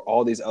or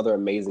all these other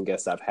amazing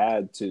guests I've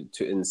had to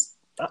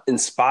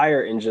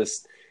inspire and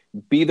just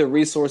be the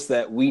resource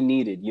that we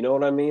needed. You know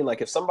what I mean?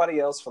 Like if somebody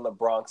else from the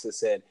Bronx had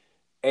said,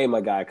 hey,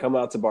 my guy, come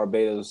out to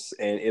Barbados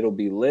and it'll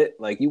be lit.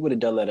 Like you would have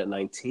done that at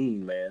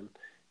 19, man.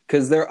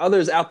 Because there are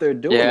others out there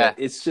doing it.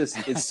 It's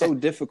just, it's so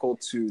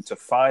difficult to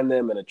find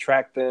them and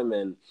attract them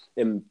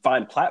and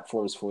find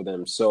platforms for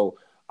them. So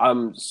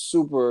I'm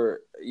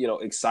super,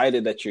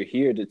 excited that you're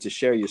here to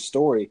share your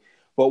story.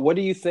 But what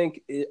do you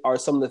think are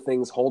some of the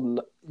things holding?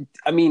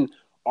 I mean,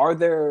 are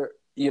there,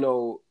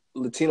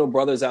 Latino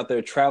brothers out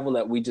there traveling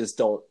that we just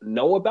don't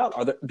know about?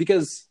 Are there,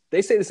 because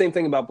they say the same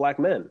thing about black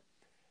men.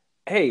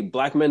 Hey,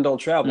 black men don't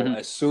travel. Mm-hmm.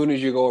 As soon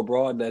as you go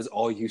abroad, that's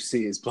all you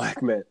see is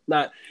black men.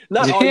 Not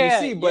all you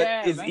see,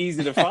 but it's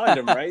easy to find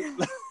them, right?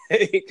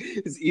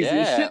 It's easy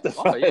as shit to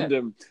find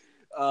them.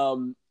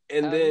 And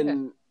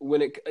then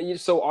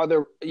so are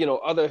there,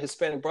 other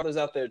Hispanic brothers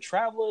out there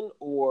traveling,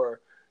 or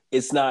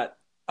it's not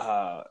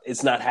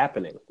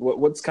happening?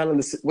 What's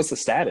the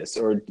status,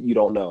 or you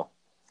don't know?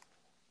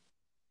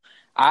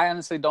 I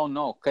honestly don't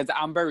know because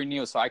I'm very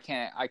new, so I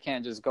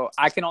can't just go.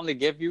 I can only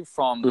give you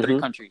from 3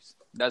 countries.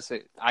 That's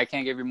it. I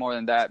can't give you more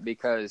than that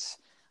because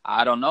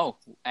I don't know.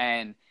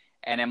 And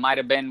it might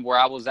have been where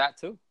I was at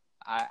too.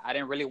 I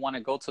didn't really want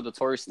to go to the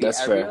touristy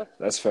area.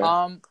 That's fair.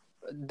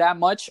 That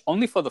much,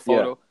 only for the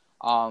photo.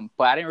 Yeah.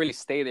 But I didn't really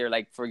stay there.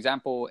 Like for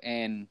example,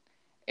 in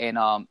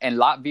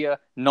Latvia,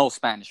 no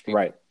Spanish people.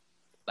 Right.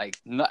 Like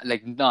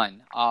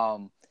none.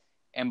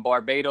 In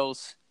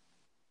Barbados,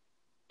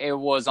 it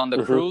was on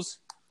the cruise.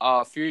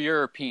 A few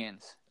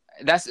Europeans.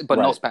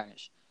 No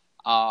Spanish.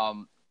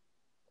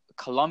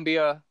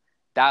 Colombia,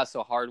 that's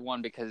a hard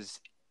one because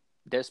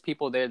there's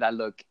people there that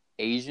look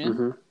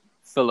Asian,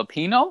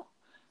 Filipino.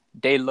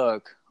 They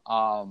look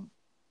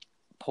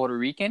Puerto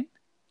Rican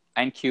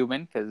and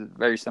Cuban because it's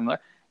very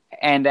similar.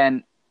 And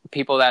then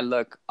people that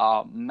look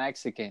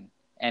Mexican.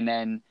 And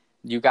then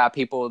you got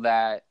people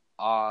that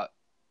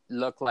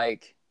look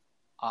like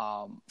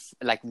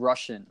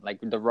Russian, like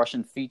the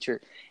Russian feature.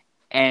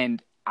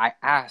 And I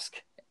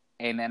ask.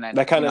 And then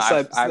that kind of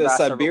the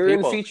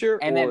Siberian feature,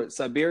 or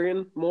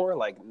Siberian more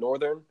like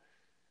northern,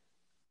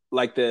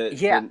 like the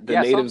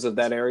natives of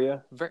that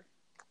area.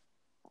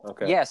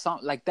 Okay. Yeah,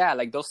 something like that,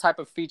 like those type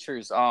of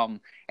features.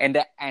 And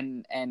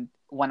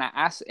when I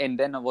ask, and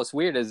then what's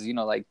weird is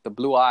like the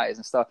blue eyes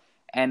and stuff.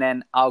 And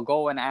then I'll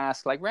go and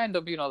ask like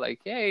random,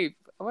 like, hey,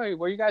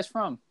 where you guys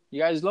from?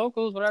 You guys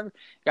locals, whatever.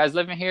 You guys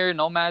living here,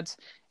 nomads,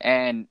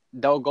 and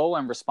they'll go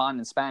and respond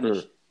in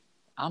Spanish.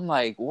 I'm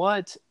like,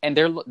 what? And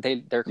they're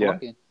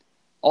Colombian. Yeah.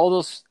 All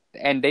those,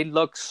 and they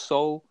look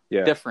so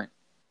different.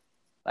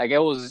 Like it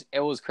was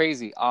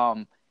crazy.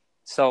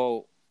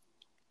 So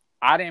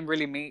I didn't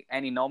really meet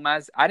any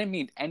nomads. I didn't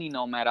meet any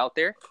nomad out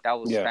there that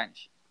was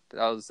Spanish.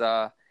 That was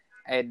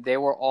and they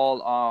were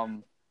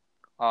all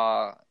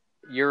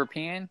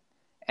European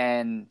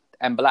and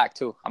black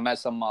too. I met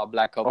some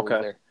black couples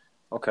there.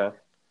 Okay.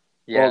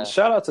 Yeah. Well,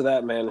 shout out to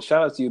that, man.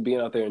 Shout out to you being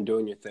out there and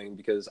doing your thing,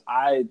 because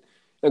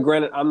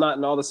granted, I'm not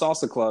in all the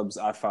salsa clubs.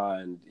 I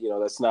find,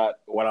 that's not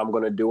what I'm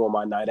going to do on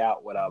my night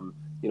out when I'm,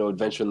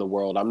 adventuring the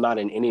world. I'm not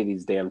in any of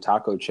these damn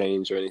taco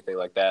chains or anything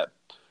like that.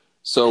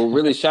 So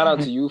really shout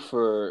out to you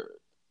for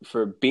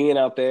being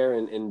out there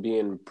and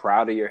being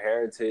proud of your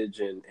heritage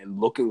and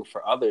looking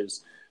for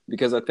others,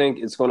 because I think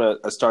it's going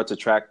to start to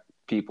attract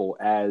people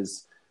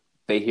as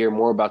they hear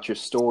more about your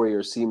story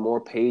or see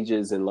more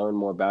pages and learn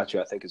more about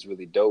you. I think is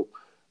really dope.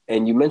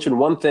 And you mentioned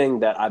one thing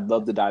that I'd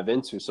love to dive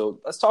into. So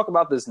let's talk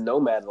about this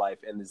nomad life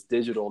and this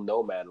digital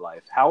nomad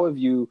life. How have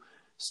you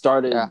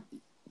started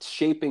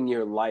shaping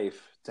your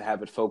life to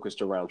have it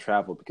focused around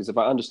travel? Because if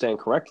I understand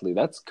correctly,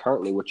 that's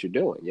currently what you're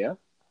doing, yeah?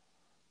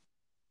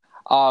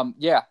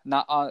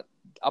 Not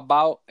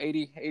about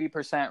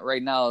 80%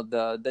 right now,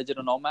 the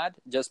digital nomad,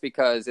 just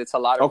because it's a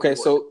lot of work.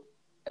 So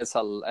it's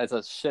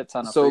a shit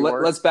ton of so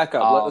let's back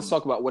up. Let's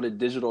talk about what a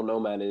digital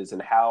nomad is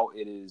and how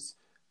it is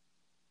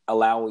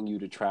allowing you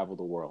to travel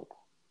the world.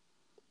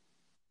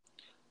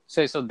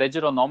 So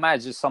digital nomad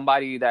is just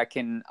somebody that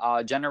can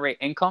generate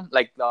income,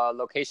 like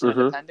location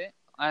independent,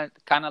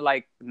 kind of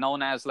like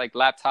known as like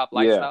laptop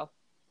lifestyle.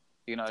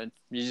 You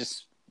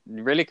just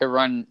really could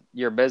run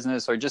your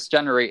business or just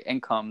generate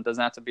income.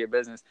 Doesn't have to be a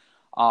business.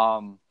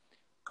 Okay,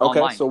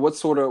 online. So what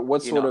sort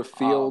of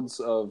fields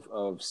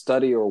of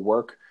study or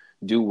work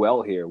do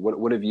well here?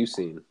 What have you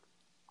seen,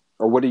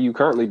 or what do you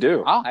currently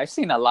do? I've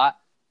seen a lot.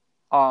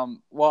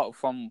 Well,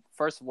 from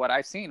first what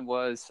I've seen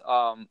was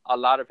a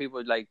lot of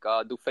people like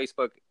do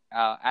Facebook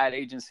ad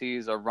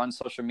agencies or run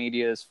social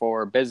medias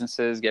for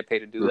businesses, get paid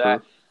to do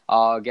that,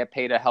 get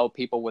paid to help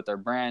people with their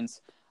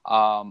brands.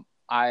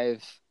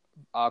 I've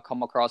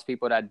come across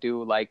people that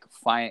do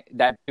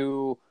that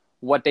do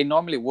what they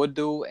normally would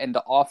do in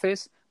the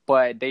office,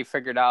 but they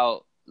figured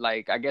out,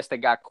 like, I guess they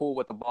got cool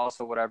with the boss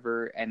or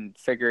whatever and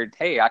figured,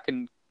 hey, I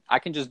can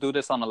just do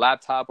this on a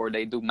laptop, or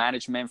they do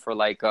management for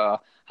like a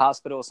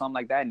hospital or something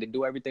like that, and they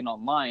do everything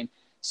online.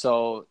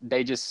 So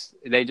they just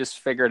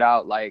figured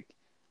out, like,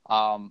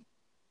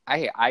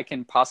 I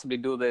can possibly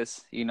do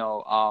this,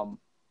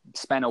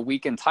 spend a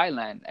week in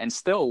Thailand and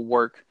still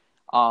work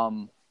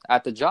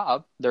at the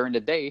job during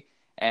the day,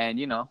 and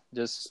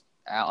just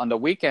on the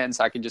weekends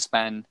I can just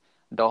spend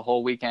the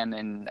whole weekend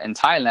in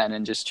Thailand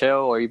and just chill,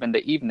 or even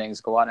the evenings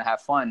go out and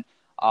have fun.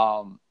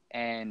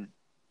 And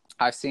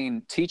I've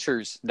seen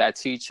teachers that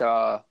teach.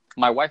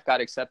 My wife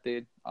got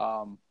accepted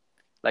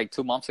like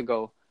 2 months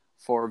ago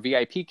for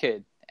VIP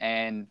Kid,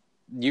 and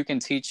you can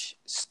teach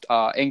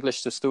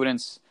English to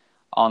students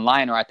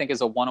online, or I think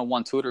it's a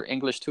one-on-one tutor,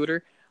 English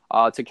tutor,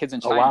 to kids in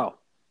China. Oh, wow.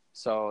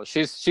 So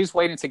she's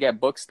waiting to get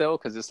booked still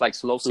because it's like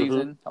slow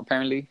season,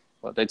 apparently,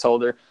 what they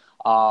told her.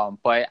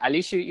 But at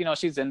least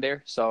she's in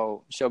there,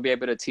 so she'll be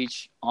able to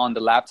teach on the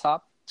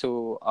laptop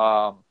to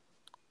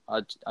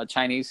a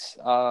Chinese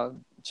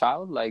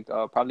child, like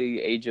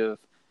probably age of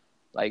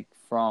like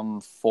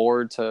from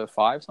 4 to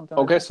 5, something.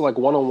 Okay, like so like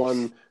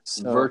one-on-one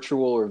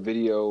virtual or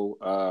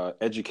video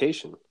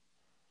education.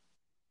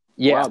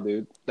 Yeah. Wow,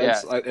 dude.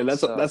 That's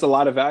a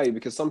lot of value,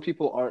 because some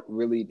people aren't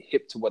really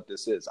hip to what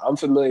this is. I'm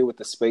familiar with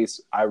the space.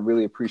 I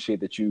really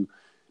appreciate that you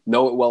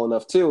know it well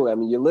enough too. I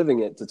mean, you're living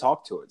it to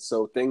talk to it.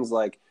 So things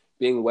like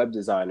being web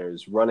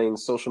designers, running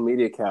social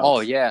media accounts. Oh,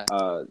 yeah.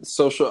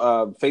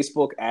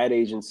 Facebook ad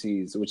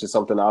agencies, which is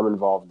something I'm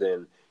involved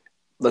in.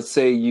 Let's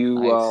say you're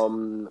we a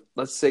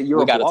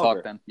blogger. gotta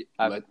talk then.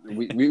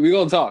 We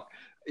gonna talk.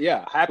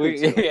 Yeah, happy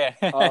to. Yeah.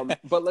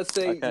 But let's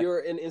say Okay. you're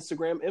an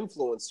Instagram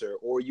influencer,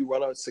 or you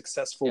run a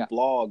successful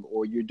blog,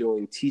 or you're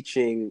doing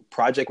teaching,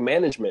 project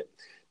management.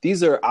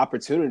 These are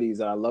opportunities,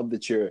 and I love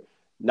that you're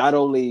not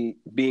only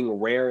being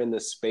rare in the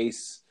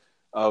space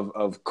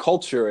of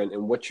culture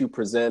and what you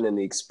present and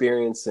the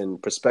experience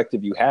and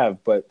perspective you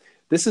have, but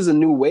this is a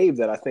new wave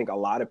that I think a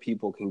lot of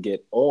people can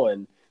get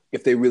on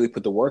if they really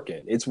put the work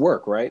in. It's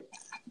work, right?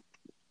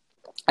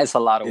 It's a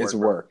lot of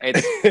work.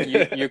 It's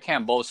work. You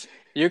can't boast.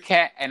 You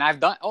can't. And I've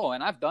done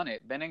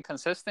it. Been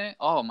inconsistent.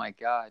 Oh my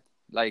God.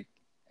 Like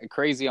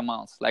crazy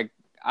amounts. Like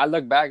I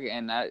look back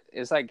and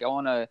it's like I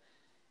want to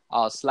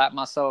slap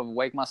myself,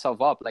 wake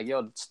myself up. Like,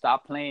 yo,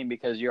 stop playing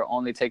because you're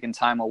only taking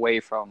time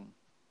away from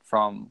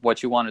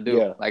what you want to do.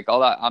 Yeah. Like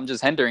I'm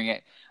just hindering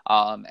it.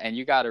 And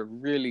you got to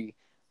really,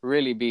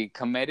 really be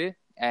committed.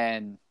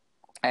 And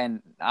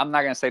I'm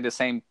not going to say the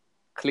same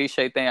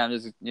cliche thing. I'm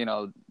just,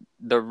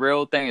 the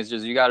real thing is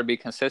just you got to be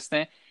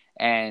consistent.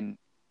 And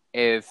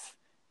if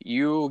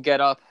you get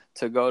up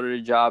to go to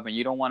the job and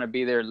you don't want to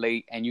be there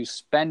late, and you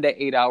spend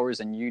the 8 hours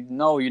and you're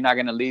not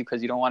going to leave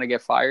because you don't want to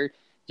get fired,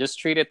 just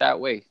treat it that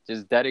way.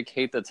 Just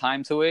dedicate the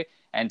time to it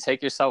and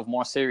take yourself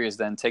more serious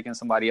than taking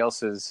somebody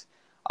else's,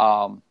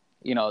 the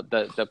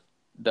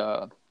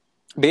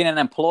being an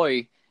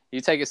employee,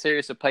 you take it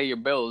serious to pay your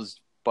bills,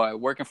 but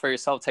working for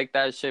yourself, take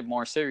that shit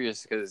more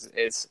serious because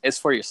it's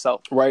for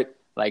yourself. Right.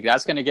 Like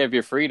that's going to give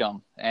you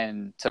freedom,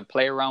 and to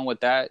play around with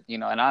that,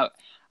 and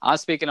I'm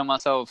speaking to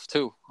myself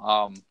too.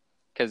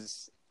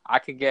 Cause I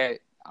could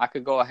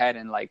go ahead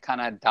and like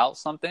kind of doubt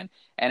something.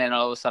 And then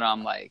all of a sudden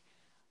I'm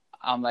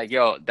like,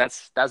 yo,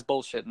 that's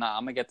bullshit. Nah,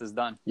 I'm gonna get this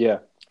done. Yeah.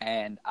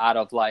 And out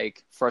of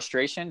like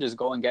frustration, just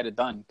go and get it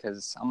done.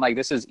 Cause I'm like,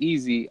 this is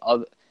easy.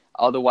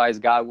 Otherwise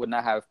God would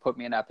not have put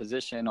me in that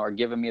position or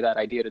given me that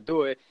idea to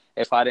do it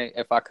if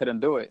I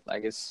couldn't do it.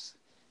 Like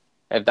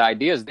if the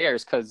idea is there,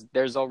 it's because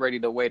there's already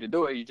the way to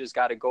do it. You just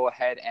got to go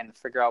ahead and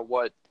figure out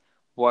what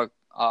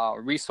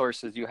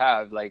resources you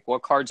have. Like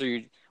what cards do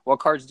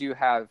you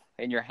have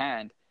in your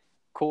hand?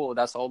 Cool.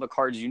 That's all the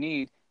cards you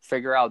need.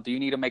 Figure out, do you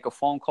need to make a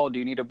phone call? Do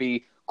you need to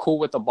be cool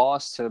with the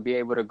boss to be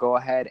able to go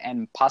ahead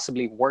and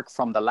possibly work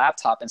from the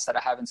laptop instead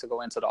of having to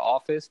go into the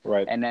office?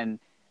 Right. And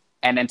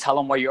then tell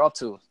them what you're up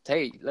to.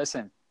 Hey,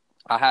 listen,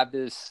 I have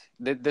this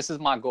is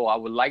my goal. I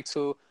would like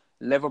to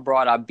live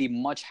abroad. I'd be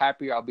much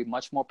happier. I'll be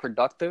much more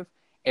productive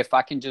if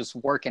I can just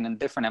work in a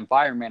different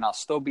environment.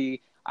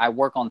 I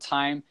work on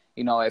time.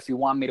 If you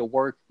want me to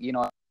work,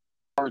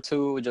 or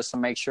two, just to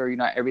make sure,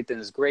 everything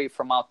is great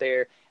from out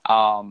there.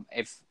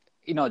 If,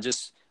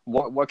 just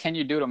what can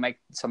you do to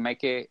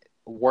make it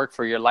work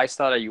for your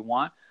lifestyle that you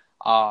want?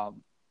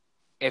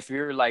 If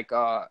you're like,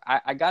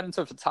 I got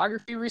into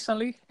photography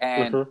recently,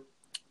 and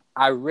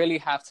I really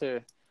have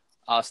to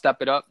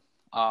step it up.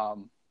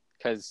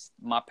 Cause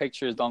my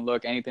pictures don't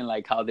look anything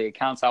like how the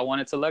accounts I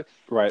want it to look.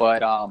 Right.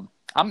 But,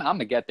 I'm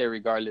gonna get there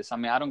regardless. I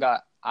mean, I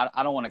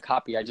don't want to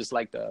copy. I just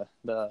like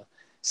the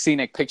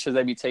scenic pictures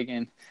they be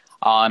taking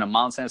on a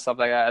mountain and stuff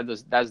like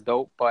that. That's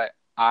dope. But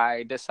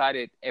I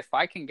decided if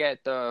I can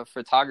get the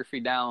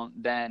photography down,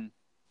 then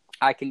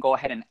I can go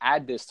ahead and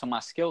add this to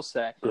my skill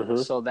set.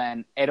 So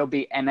then it'll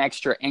be an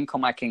extra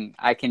income I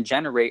can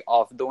generate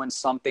off doing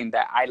something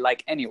that I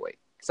like anyway.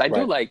 Because I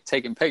do like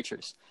taking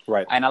pictures.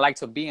 Right. And I like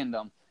to be in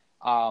them.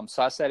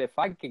 So I said, if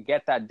I could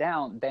get that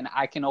down, then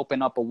I can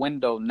open up a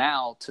window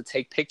now to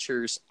take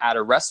pictures at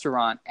a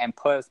restaurant and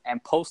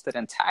post it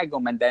and tag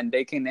them, and then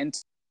they can,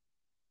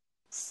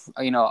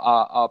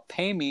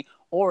 pay me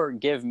or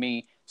give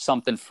me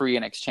something free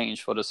in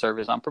exchange for the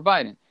service I'm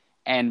providing.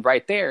 And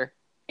right there,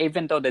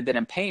 even though they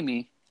didn't pay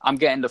me, I'm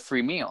getting the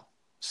free meal.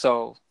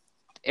 So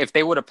if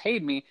they would have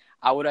paid me,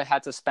 I would have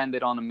had to spend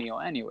it on a meal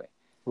anyway.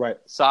 Right.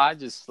 So I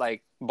just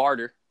like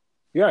barter.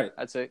 You're right.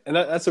 That's it. And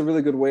that's a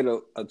really good way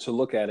to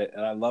look at it.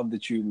 And I love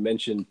that you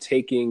mentioned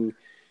taking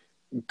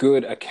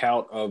good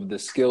account of the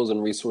skills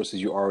and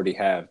resources you already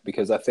have,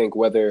 because I think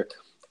whether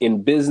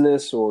in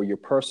business or your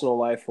personal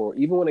life, or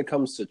even when it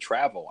comes to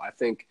travel, I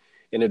think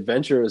in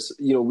adventures,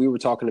 we were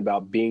talking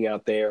about being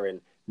out there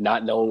and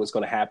not knowing what's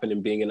going to happen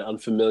and being in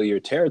unfamiliar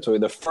territory.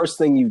 The first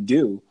thing you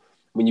do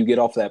when you get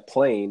off that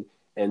plane,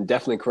 and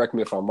definitely correct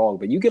me if I'm wrong,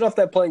 but you get off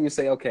that plane, you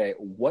say, okay,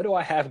 what do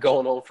I have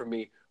going on for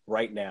me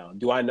right now?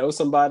 Do I know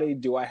somebody?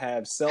 Do I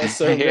have cell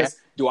service?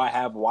 Do I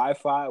have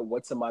Wi-Fi?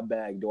 What's in my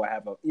bag? Do I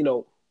have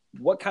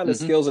what kind of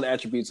skills and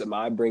attributes am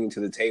I bringing to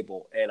the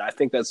table? And I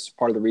think that's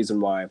part of the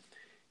reason why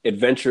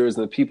adventurers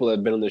and the people that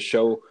have been on the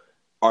show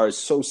are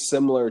so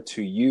similar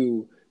to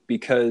you,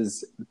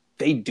 because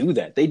they do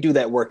that. They do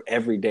that work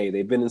every day.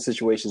 They've been in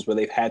situations where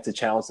they've had to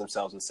challenge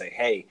themselves and say,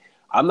 hey,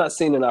 I'm not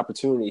seeing an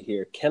opportunity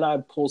here. Can I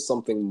pull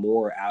something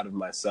more out of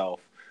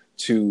myself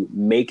to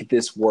make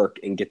this work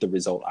and get the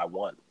result I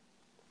want?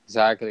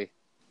 Exactly.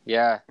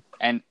 Yeah.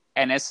 And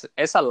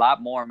it's a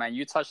lot more, man.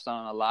 You touched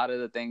on a lot of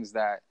the things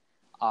that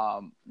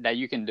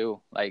you can do,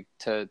 like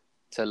to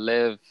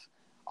live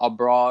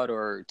abroad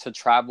or to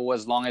travel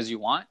as long as you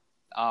want.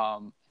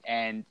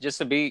 And just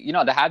to be,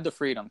 to have the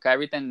freedom. 'Cause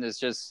everything is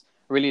just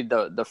really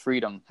the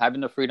freedom,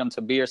 having the freedom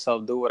to be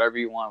yourself, do whatever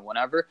you want,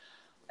 whenever,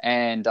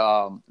 and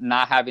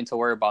not having to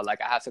worry about,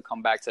 like, I have to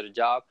come back to the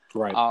job.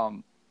 Right.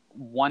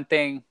 One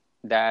thing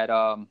that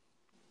I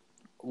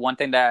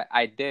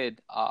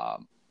did,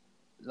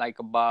 like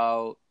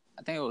about,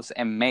 I think it was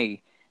in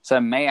May. So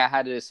in May, I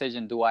had a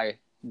decision. Do I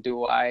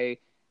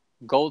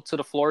go to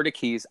the Florida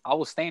Keys? I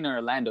was staying in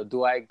Orlando.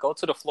 Do I go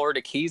to the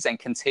Florida Keys and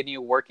continue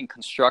working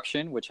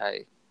construction, which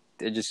I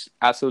just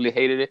absolutely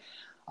hated it,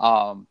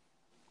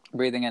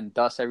 breathing in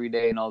dust every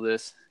day and all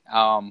this,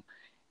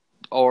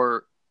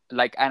 or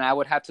like, and I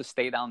would have to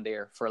stay down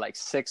there for like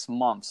 6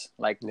 months,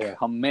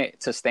 commit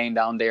to staying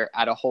down there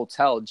at a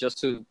hotel just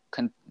to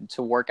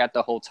work at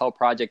the hotel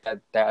project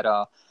that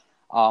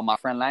my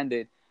friend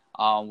landed,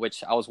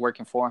 which I was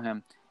working for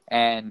him.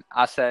 And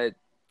I said,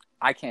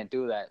 I can't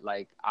do that.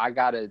 Like, I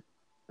gotta,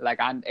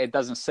 it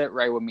doesn't sit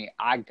right with me.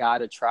 I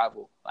gotta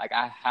travel. Like,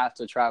 I have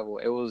to travel.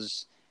 It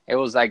was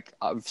like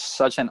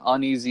such an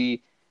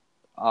uneasy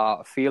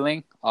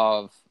feeling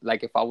of,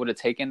 like, if I would have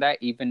taken that,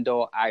 even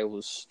though I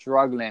was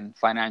struggling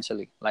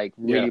financially, like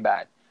really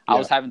bad. I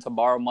was having to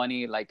borrow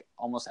money like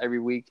almost every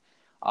week.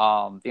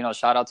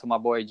 Shout out to my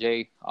boy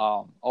Jay.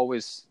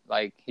 Always,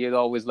 like, he's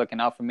always looking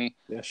out for me.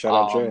 Yeah, shout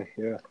out Jay.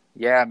 Yeah.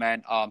 Yeah,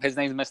 man. His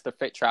name's Mr.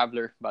 Fit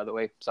Traveler, by the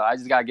way. So I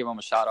just gotta give him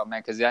a shout out,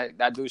 man, because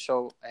that dude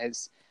show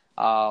has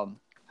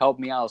helped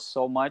me out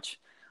so much,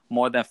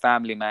 more than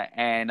family, man.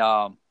 And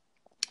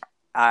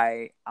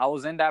I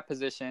was in that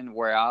position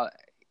where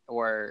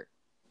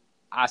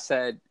I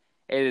said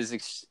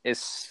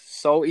it's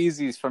so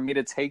easy for me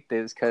to take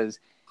this because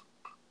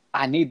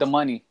I need the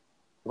money.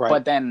 Right.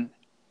 But then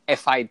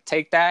if I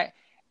take that,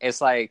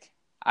 it's like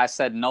I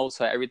said no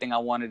to everything I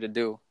wanted to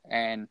do.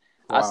 And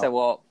I said,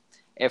 well,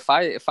 if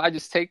I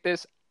just take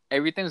this,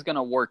 everything's going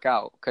to work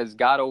out because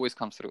God always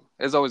comes through.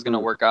 It's always going to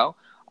work out.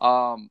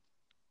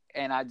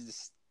 And I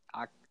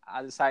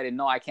decided,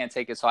 no, I can't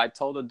take it. So I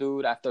told the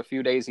dude after a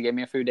few days, he gave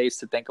me a few days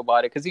to think about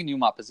it because he knew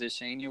my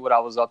position. He knew what I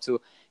was up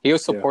to. He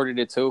supported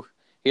it too.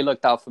 He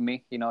looked out for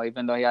me,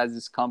 even though he has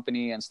this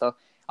company and stuff.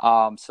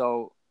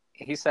 So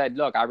he said,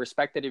 look, I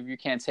respect it if you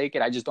can't take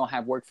it. I just don't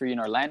have work for you in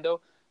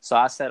Orlando. So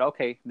I said,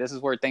 okay, this is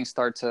where things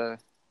start to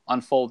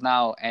unfold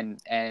now.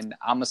 And I'm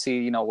going to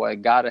see,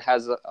 what God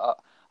has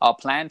a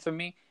plan for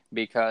me,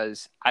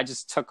 because I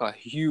just took a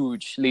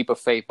huge leap of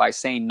faith by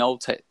saying no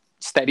to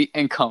steady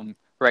income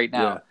right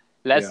now. Yeah.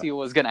 Let's see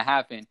what's going to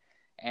happen.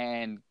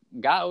 And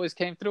God always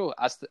came through.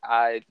 I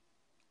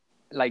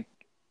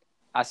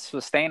was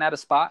staying at a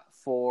spot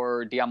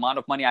for the amount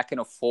of money I can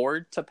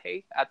afford to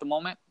pay at the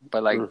moment,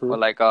 but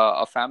with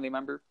a family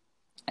member.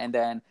 And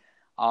then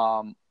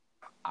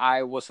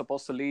I was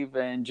supposed to leave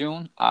in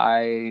June.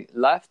 I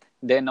left,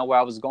 didn't know where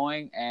I was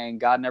going, and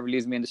God never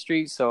leaves me in the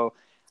street. So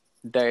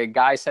the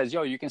guy says,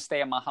 yo, you can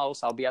stay at my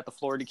house. I'll be at the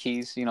Florida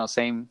Keys,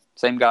 same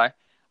guy.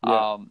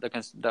 Yeah.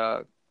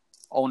 The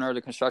owner of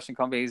the construction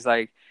company, he's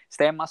like,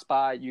 stay at my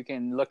spot. You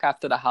can look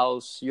after the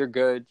house. You're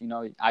good.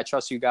 I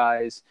trust you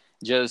guys.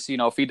 Just,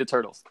 feed the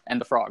turtles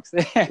and the frogs.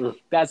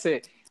 That's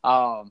it.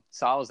 So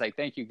I was like,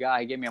 thank you,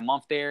 God. He gave me a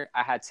month there.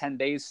 I had 10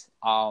 days.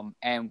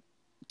 And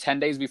 10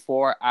 days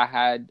before I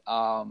had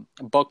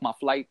booked my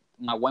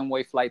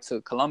one-way flight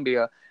to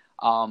Colombia,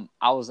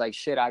 I was like,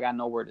 shit, I got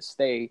nowhere to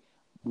stay.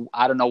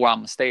 I don't know where I'm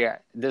going to stay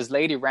at. This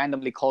lady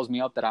randomly calls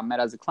me up that I met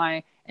as a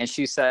client, and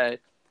she said,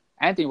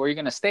 Anthony, where are you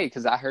going to stay?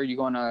 Because I heard you're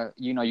going to,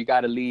 you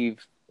got to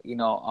leave,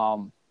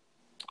 your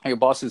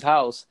boss's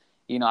house.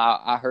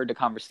 I heard the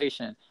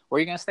conversation. Where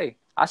are you going to stay?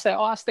 I said,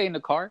 I'll stay in the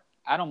car.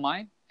 I don't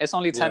mind. It's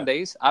only 10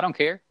 days. I don't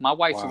care. My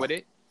wife's with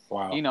it.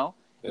 Wow. Yeah.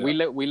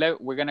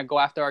 We're going to go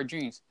after our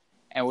dreams,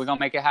 and we're going to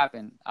make it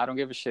happen. I don't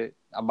give a shit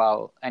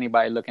about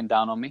anybody looking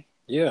down on me.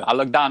 Yeah. I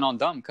look down on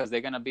them because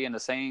they're going to be in the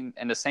same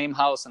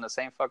house, in the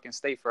same fucking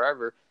state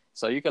forever.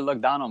 So you can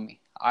look down on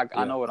me.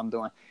 I know what I'm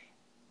doing.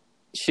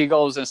 She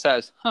goes and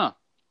says,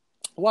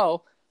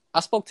 well, I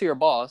spoke to your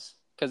boss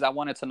because I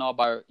wanted to know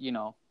about,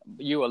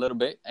 you a little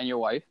bit and your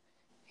wife.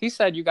 He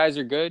said you guys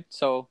are good,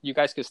 so you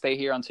guys could stay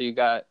here until you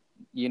got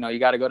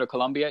to go to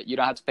Colombia. You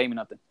don't have to pay me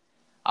nothing.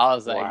 I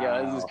was like, wow.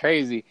 Yo, this is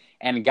crazy.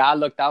 And God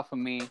looked out for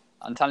me.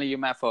 I'm telling you,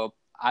 man,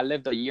 I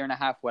lived a year and a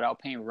half without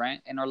paying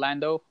rent in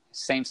Orlando.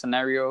 Same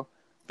scenario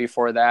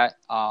before that.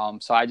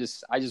 So I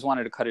just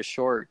wanted to cut it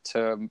short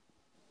to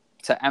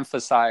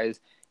emphasize,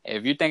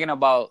 if you're thinking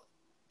about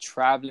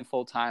traveling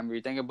full time, or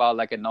you're thinking about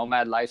like a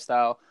nomad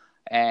lifestyle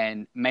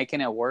and making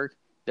it work,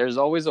 there's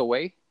always a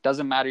way.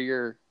 Doesn't matter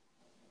your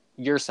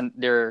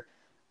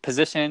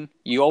position.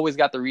 You always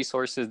got the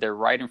resources. They're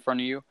right in front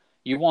of you.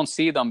 You won't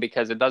see them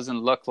because it doesn't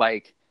look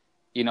like,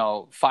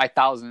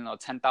 $5,000 or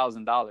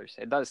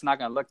 $10,000. It's not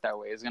gonna look that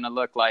way. It's gonna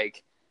look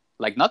like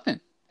nothing.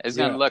 It's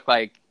gonna look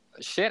like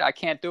shit. I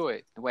can't do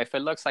it. If it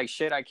looks like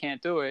shit, I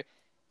can't do it,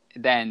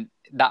 then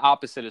the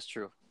opposite is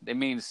true. It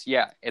means,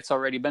 it's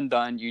already been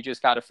done. You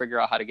just got to figure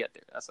out how to get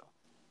there. That's all.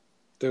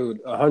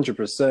 Dude,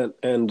 100%.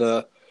 And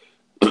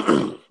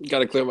got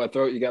to clear my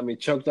throat. You got me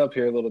choked up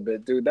here a little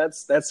bit, dude.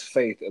 That's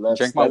faith, and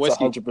that's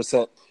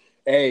 100%.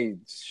 Hey,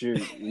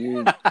 shoot,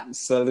 you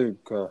salute.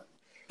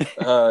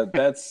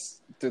 That's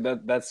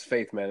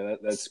faith, man.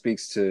 That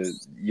speaks to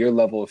your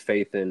level of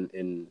faith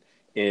in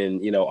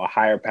a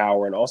higher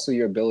power, and also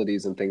your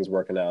abilities and things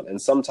working out.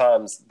 And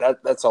sometimes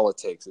that's all it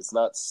takes. It's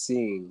not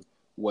seeing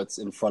what's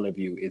in front of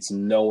you. It's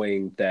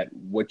knowing that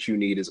what you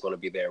need is going to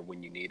be there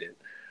when you need it.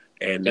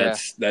 And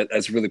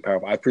that's really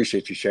powerful. I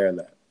appreciate you sharing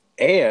that.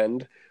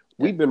 And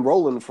we've been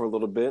rolling for a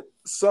little bit.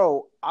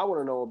 So I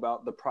want to know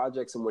about the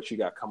projects and what you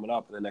got coming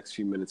up in the next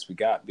few minutes we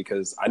got,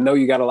 because I know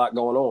you got a lot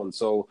going on.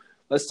 So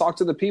let's talk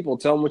to the people.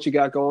 Tell them what you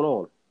got going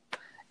on.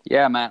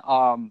 Yeah,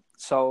 man.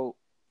 So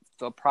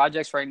the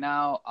projects right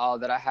now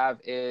that I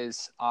have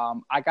is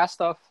I got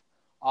stuff.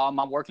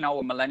 I'm working out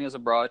with Millennials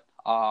Abroad.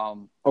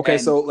 Okay,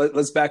 so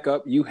let's back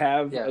up. You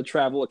have a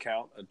travel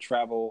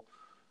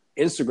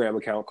Instagram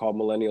account called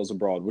Millennials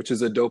Abroad, which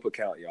is a dope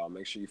account, y'all.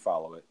 Make sure you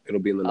follow it. It'll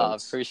be in the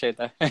notes. Appreciate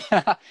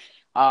that.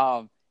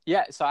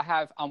 So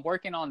I'm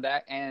working on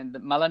that, and the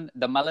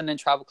Melanin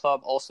Travel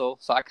Club also.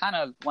 So I kind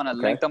of want to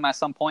link them at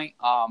some point,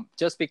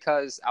 just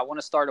because I want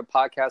to start a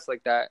podcast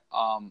like that,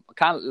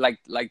 kind of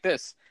like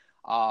this.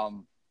 I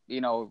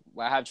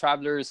have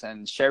travelers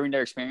and sharing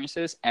their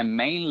experiences, and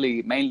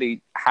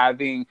mainly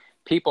having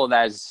people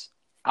that's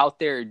out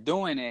there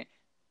doing it,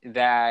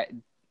 that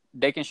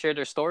they can share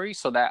their stories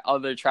so that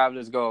other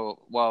travelers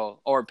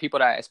or people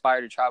that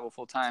aspire to travel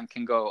full time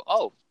can go,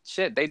 oh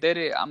shit, they did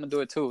it, I'm gonna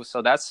do it too.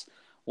 So that's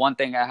one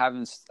thing I have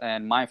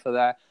in mind for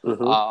that.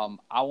 Mm-hmm.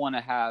 I want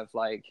to have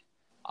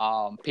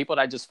people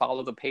that just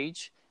follow the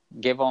page,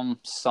 give them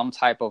some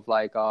type of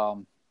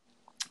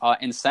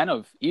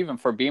incentive even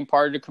for being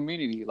part of the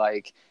community.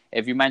 Like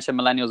if you mention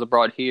Millennials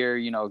Abroad here,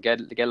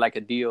 get like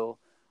a deal,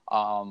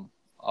 or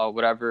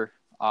whatever.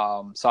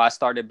 So I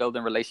started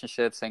building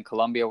relationships in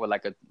Colombia with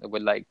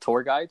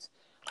tour guides.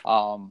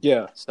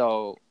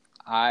 So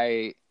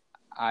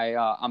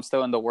I'm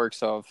still in the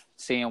works of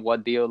seeing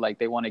what deal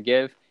they want to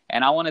give,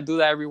 and I want to do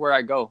that everywhere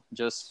I go.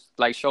 Just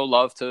show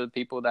love to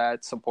people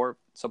that support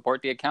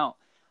the account.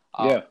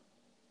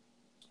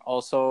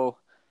 Also,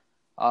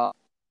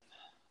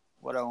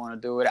 what I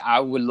want to do, I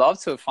would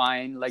love to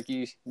find like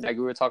we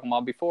were talking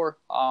about before,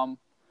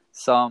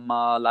 some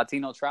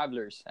Latino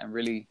travelers, and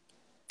really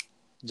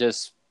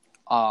just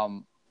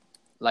have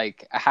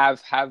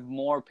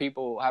more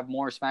people, have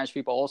more Spanish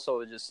people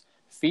also just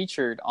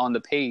featured on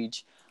the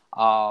page,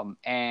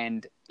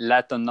 and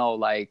let them know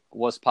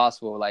what's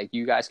possible.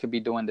 You guys could be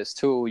doing this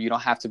too. You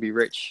don't have to be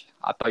rich.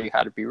 I thought you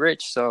had to be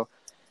rich. So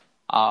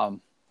I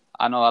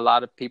know a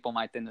lot of people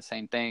might think the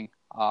same thing.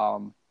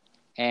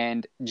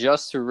 And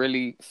just to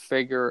really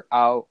figure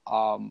out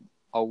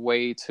a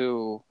way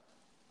to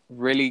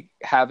really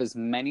have as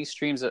many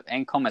streams of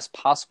income as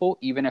possible,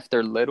 even if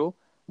they're little,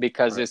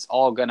 because it's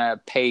all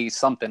gonna pay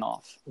something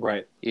off.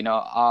 Right.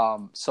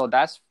 So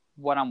that's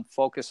what I'm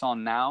focused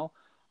on now.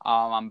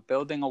 I'm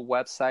building a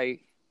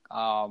website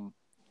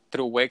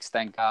through Wix.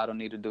 Thank God I don't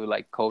need to do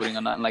coding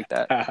or nothing like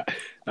that.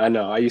 I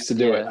know. I used to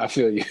do it. I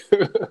feel you.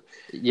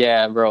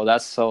 Yeah, bro.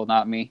 That's so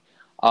not me.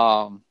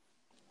 I'm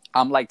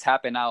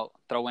tapping out,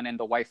 throwing in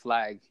the white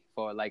flag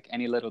for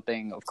any little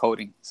thing of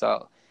coding.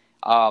 So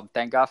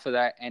thank God for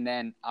that. And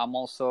then I'm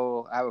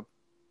also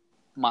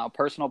my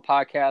personal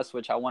podcast,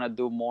 which I want to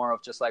do more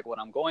of just like what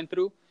I'm going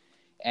through,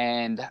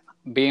 and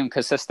being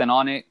consistent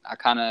on it. I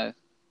kind of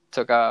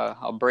took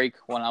a break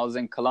when I was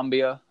in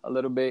Colombia a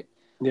little bit.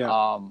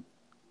 Yeah.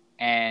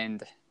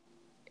 And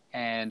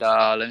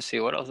let's see,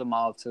 what else am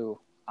I up to?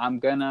 I'm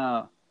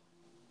gonna,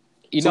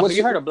 have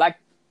you heard of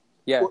Black?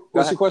 Yeah.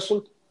 What's your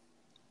question?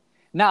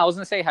 No, I was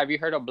gonna say, have you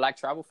heard of Black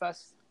Travel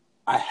Fest?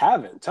 I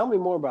haven't. Tell me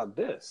more about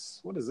this.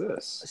 What is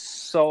this?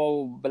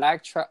 So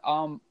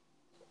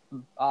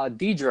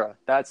Deidre,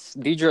 that's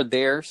Deidre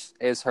Dares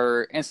is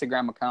her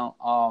Instagram account.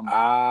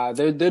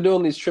 They're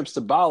doing these trips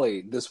to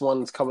Bali. This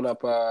one's coming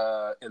up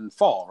in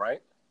fall,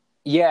 right?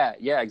 Yeah,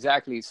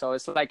 exactly. So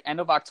it's like end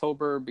of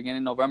October,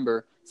 beginning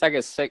November. It's like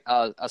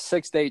a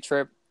 6-day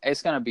trip.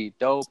 It's gonna be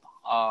dope.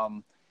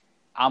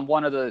 I'm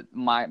one of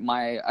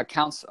my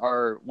accounts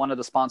are one of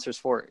the sponsors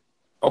for it.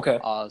 Okay.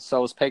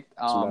 So it's picked.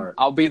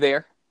 I'll be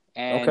there,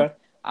 and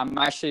I'm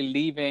actually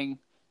leaving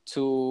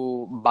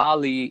to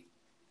Bali,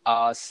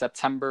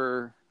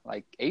 September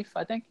 8th,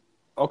 I think.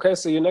 Okay,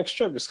 so your next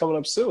trip is coming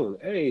up soon.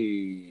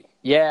 Hey.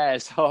 Yeah,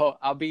 so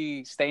I'll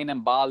be staying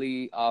in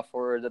Bali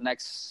for the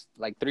next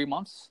 3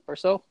 months or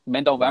so,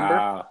 mid-November.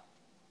 Wow.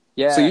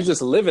 Yeah. So you're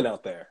just living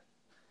out there?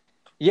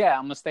 Yeah,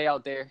 I'm gonna stay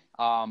out there.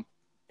 And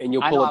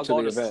you'll pull up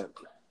to the event.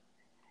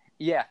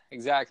 Yeah,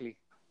 exactly.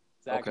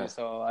 Okay.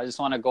 So I just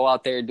want to go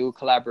out there, do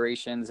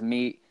collaborations,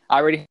 meet. I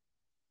already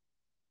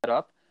set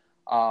up.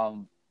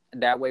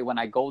 That way, when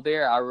I go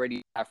there, I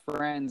already have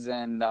friends,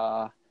 and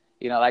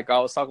like I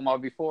was talking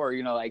about before,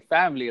 like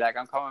family. Like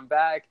I'm coming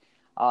back.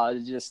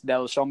 Just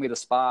they'll show me the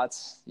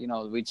spots.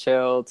 We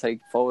chill, take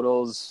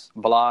photos,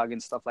 vlog,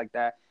 and stuff like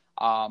that.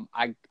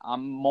 I'm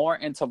more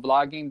into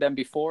vlogging than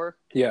before.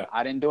 Yeah.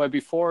 I didn't do it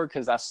before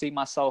because I see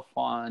myself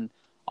on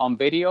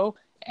video,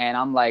 and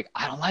I'm like,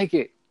 I don't like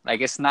it.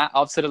 Like, it's not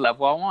up to the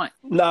level I want.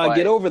 Nah,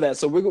 get over that.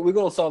 So we're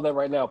going to solve that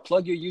right now.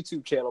 Plug your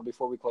YouTube channel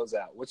before we close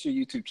out. What's your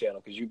YouTube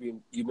channel? Because you've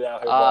been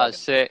out here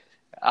vlogging. Shit.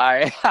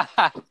 I'll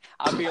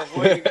be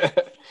avoiding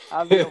it.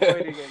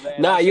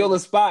 Man. Nah, you on the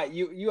spot.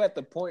 You at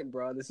the point,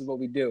 bro. This is what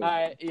we do.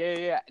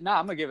 Yeah. Nah,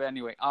 I'm going to give it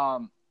anyway.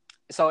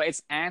 So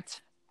it's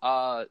Ant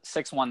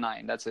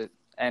 619. That's it.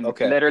 And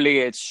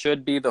literally it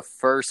should be the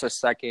first or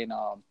second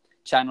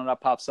channel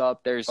that pops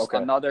up. There's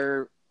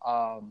another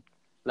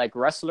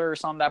wrestler or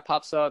something that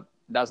pops up.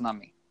 That's not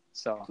me.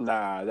 So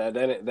nah, that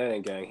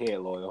ain't gang. He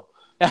ain't loyal.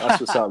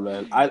 That's what's up,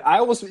 man. I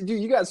almost, dude,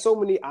 you got so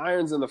many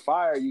irons in the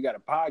fire. You got a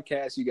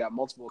podcast. You got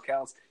multiple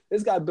accounts.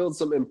 This guy builds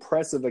some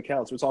impressive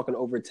accounts. We're talking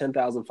over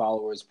 10,000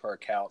 followers per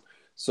account.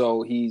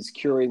 So he's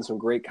curating some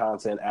great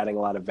content, adding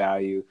a lot of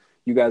value.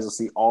 You guys will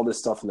see all this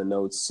stuff in the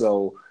notes.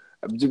 So,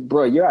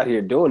 bro, you're out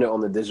here doing it on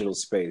the digital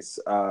space,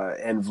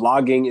 and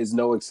vlogging is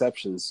no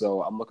exception.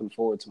 So I'm looking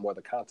forward to more of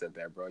the content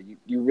there, bro.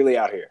 You really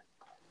out here.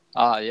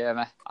 Yeah,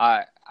 man.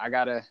 I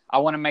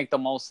want to make the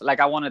most.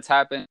 I want to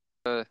tap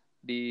into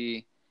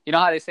the. You know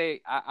how they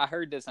say? I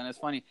heard this, and it's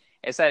funny.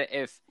 It said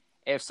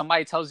if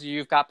somebody tells you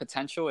you've got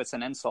potential, it's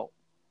an insult.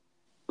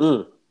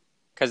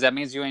 Because that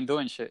means you ain't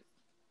doing shit.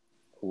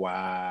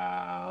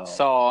 Wow.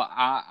 So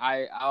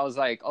I was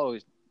like, oh,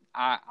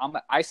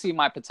 I see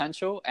my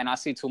potential, and I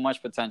see too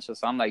much potential.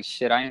 So I'm like,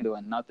 shit, I ain't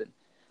doing nothing.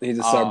 You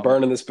just start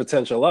burning this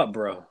potential up,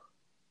 bro.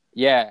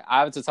 Yeah,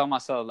 I have to tell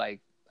myself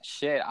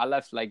shit. I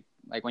left like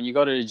when you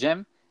go to the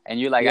gym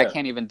and you're like, I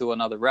can't even do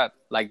another rep.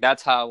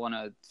 That's how I want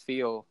to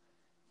feel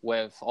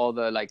with all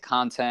the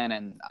content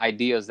and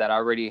ideas that I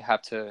already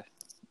have to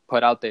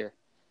put out there.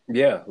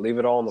 Yeah, leave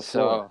it all on the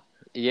floor.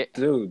 Yeah,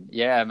 dude.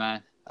 Yeah,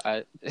 man.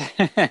 I've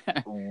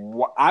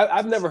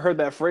never heard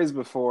that phrase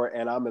before,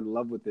 and I'm in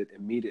love with it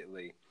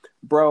immediately,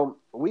 bro.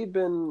 We've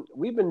been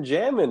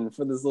jamming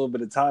for this little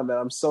bit of time, and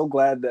I'm so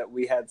glad that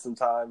we had some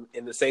time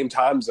in the same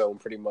time zone,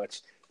 pretty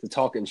much, to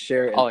talk and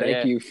share. And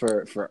thank you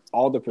for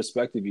all the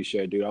perspective you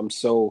shared, dude. I'm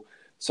so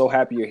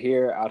happy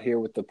you're out here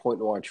with the Point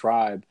Noir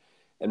tribe.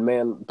 And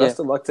man, best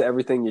of luck to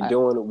everything you're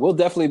doing. We'll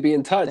definitely be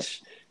in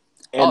touch.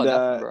 And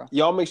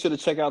y'all make sure to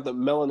check out the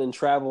Melanin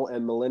Travel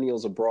and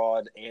Millennials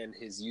Abroad and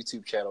his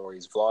YouTube channel where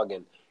he's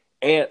vlogging.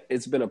 And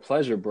it's been a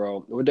pleasure,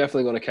 bro. We're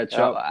definitely going to catch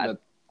up.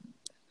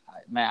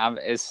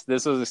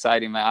 This was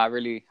exciting, man. I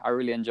really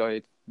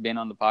enjoyed being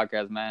on the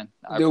podcast, man.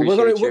 Dude, we're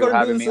gonna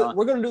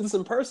do this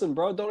in person,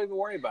 bro. Don't even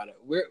worry about it.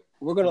 We're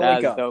gonna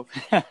link up. Dope.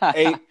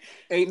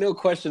 ain't no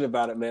question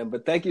about it, man.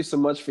 But thank you so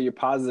much for your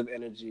positive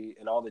energy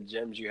and all the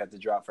gems you had to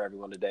drop for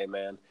everyone today,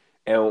 man.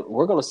 And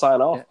we're gonna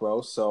sign off,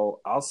 bro. So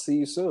I'll see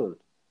you soon.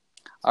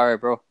 All right,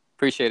 bro.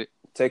 Appreciate it.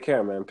 Take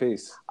care, man.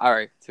 Peace. All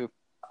right, too.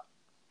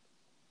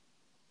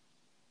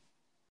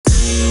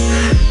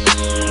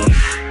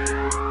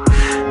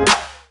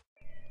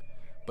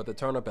 But the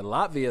turn up in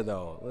Latvia,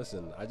 though,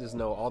 listen, I just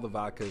know all the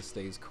vodka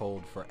stays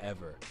cold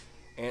forever.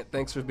 And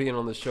thanks for being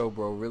on the show,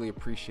 bro. Really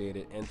appreciate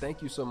it. And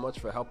thank you so much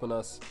for helping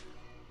us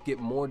get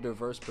more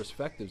diverse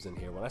perspectives in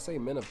here. When I say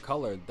men of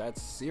color,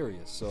 that's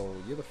serious. So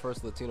you're the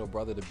first Latino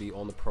brother to be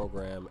on the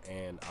program,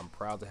 and I'm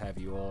proud to have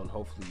you on.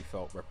 Hopefully you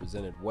felt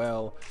represented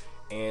well.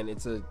 And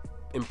it's an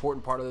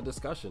important part of the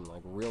discussion,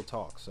 real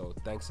talk. So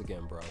thanks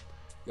again, bro.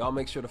 Y'all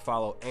make sure to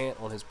follow Ant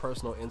on his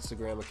personal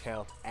Instagram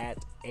account at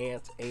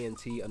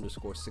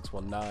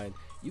ant_619.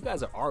 You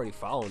guys are already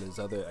following his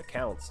other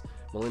accounts,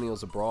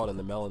 Millennials Abroad and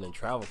the Melanin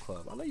Travel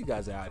Club. I know you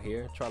guys are out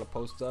here trying to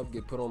post up,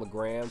 get put on the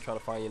gram, trying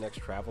to find your next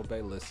travel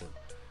bay. Listen,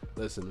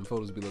 them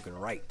photos be looking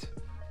right.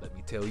 Let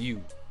me tell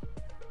you.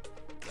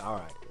 All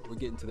right, we're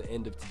getting to the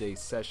end of today's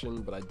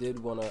session, but I did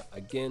want to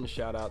again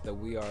shout out that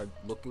we are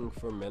looking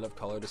for men of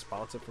color to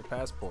sponsor for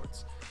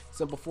passports.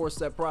 Simple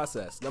 4-step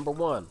process. Number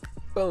 1,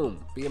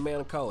 boom, be a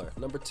man of color.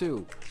 Number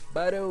 2,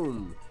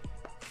 ba-doom,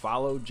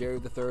 follow Jerry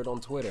the Third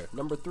on Twitter.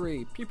 Number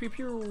 3, pew pew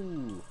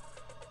pew,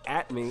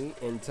 at me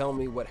and tell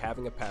me what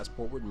having a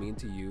passport would mean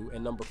to you.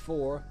 And number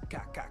 4,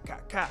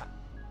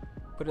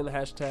 put in the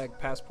hashtag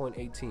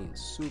PassPoint18.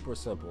 Super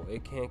simple.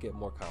 It can't get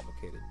more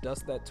complicated.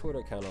 Dust that Twitter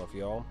account off,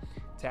 y'all.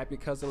 Tap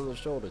your cousin on the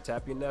shoulder.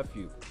 Tap your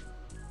nephew.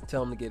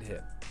 Tell him to get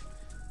hip.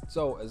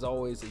 So, as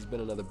always, it's been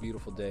another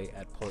beautiful day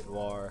at Point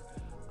Noir.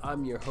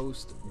 I'm your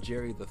host,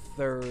 Jerry the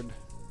Third,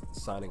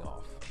 signing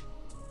off.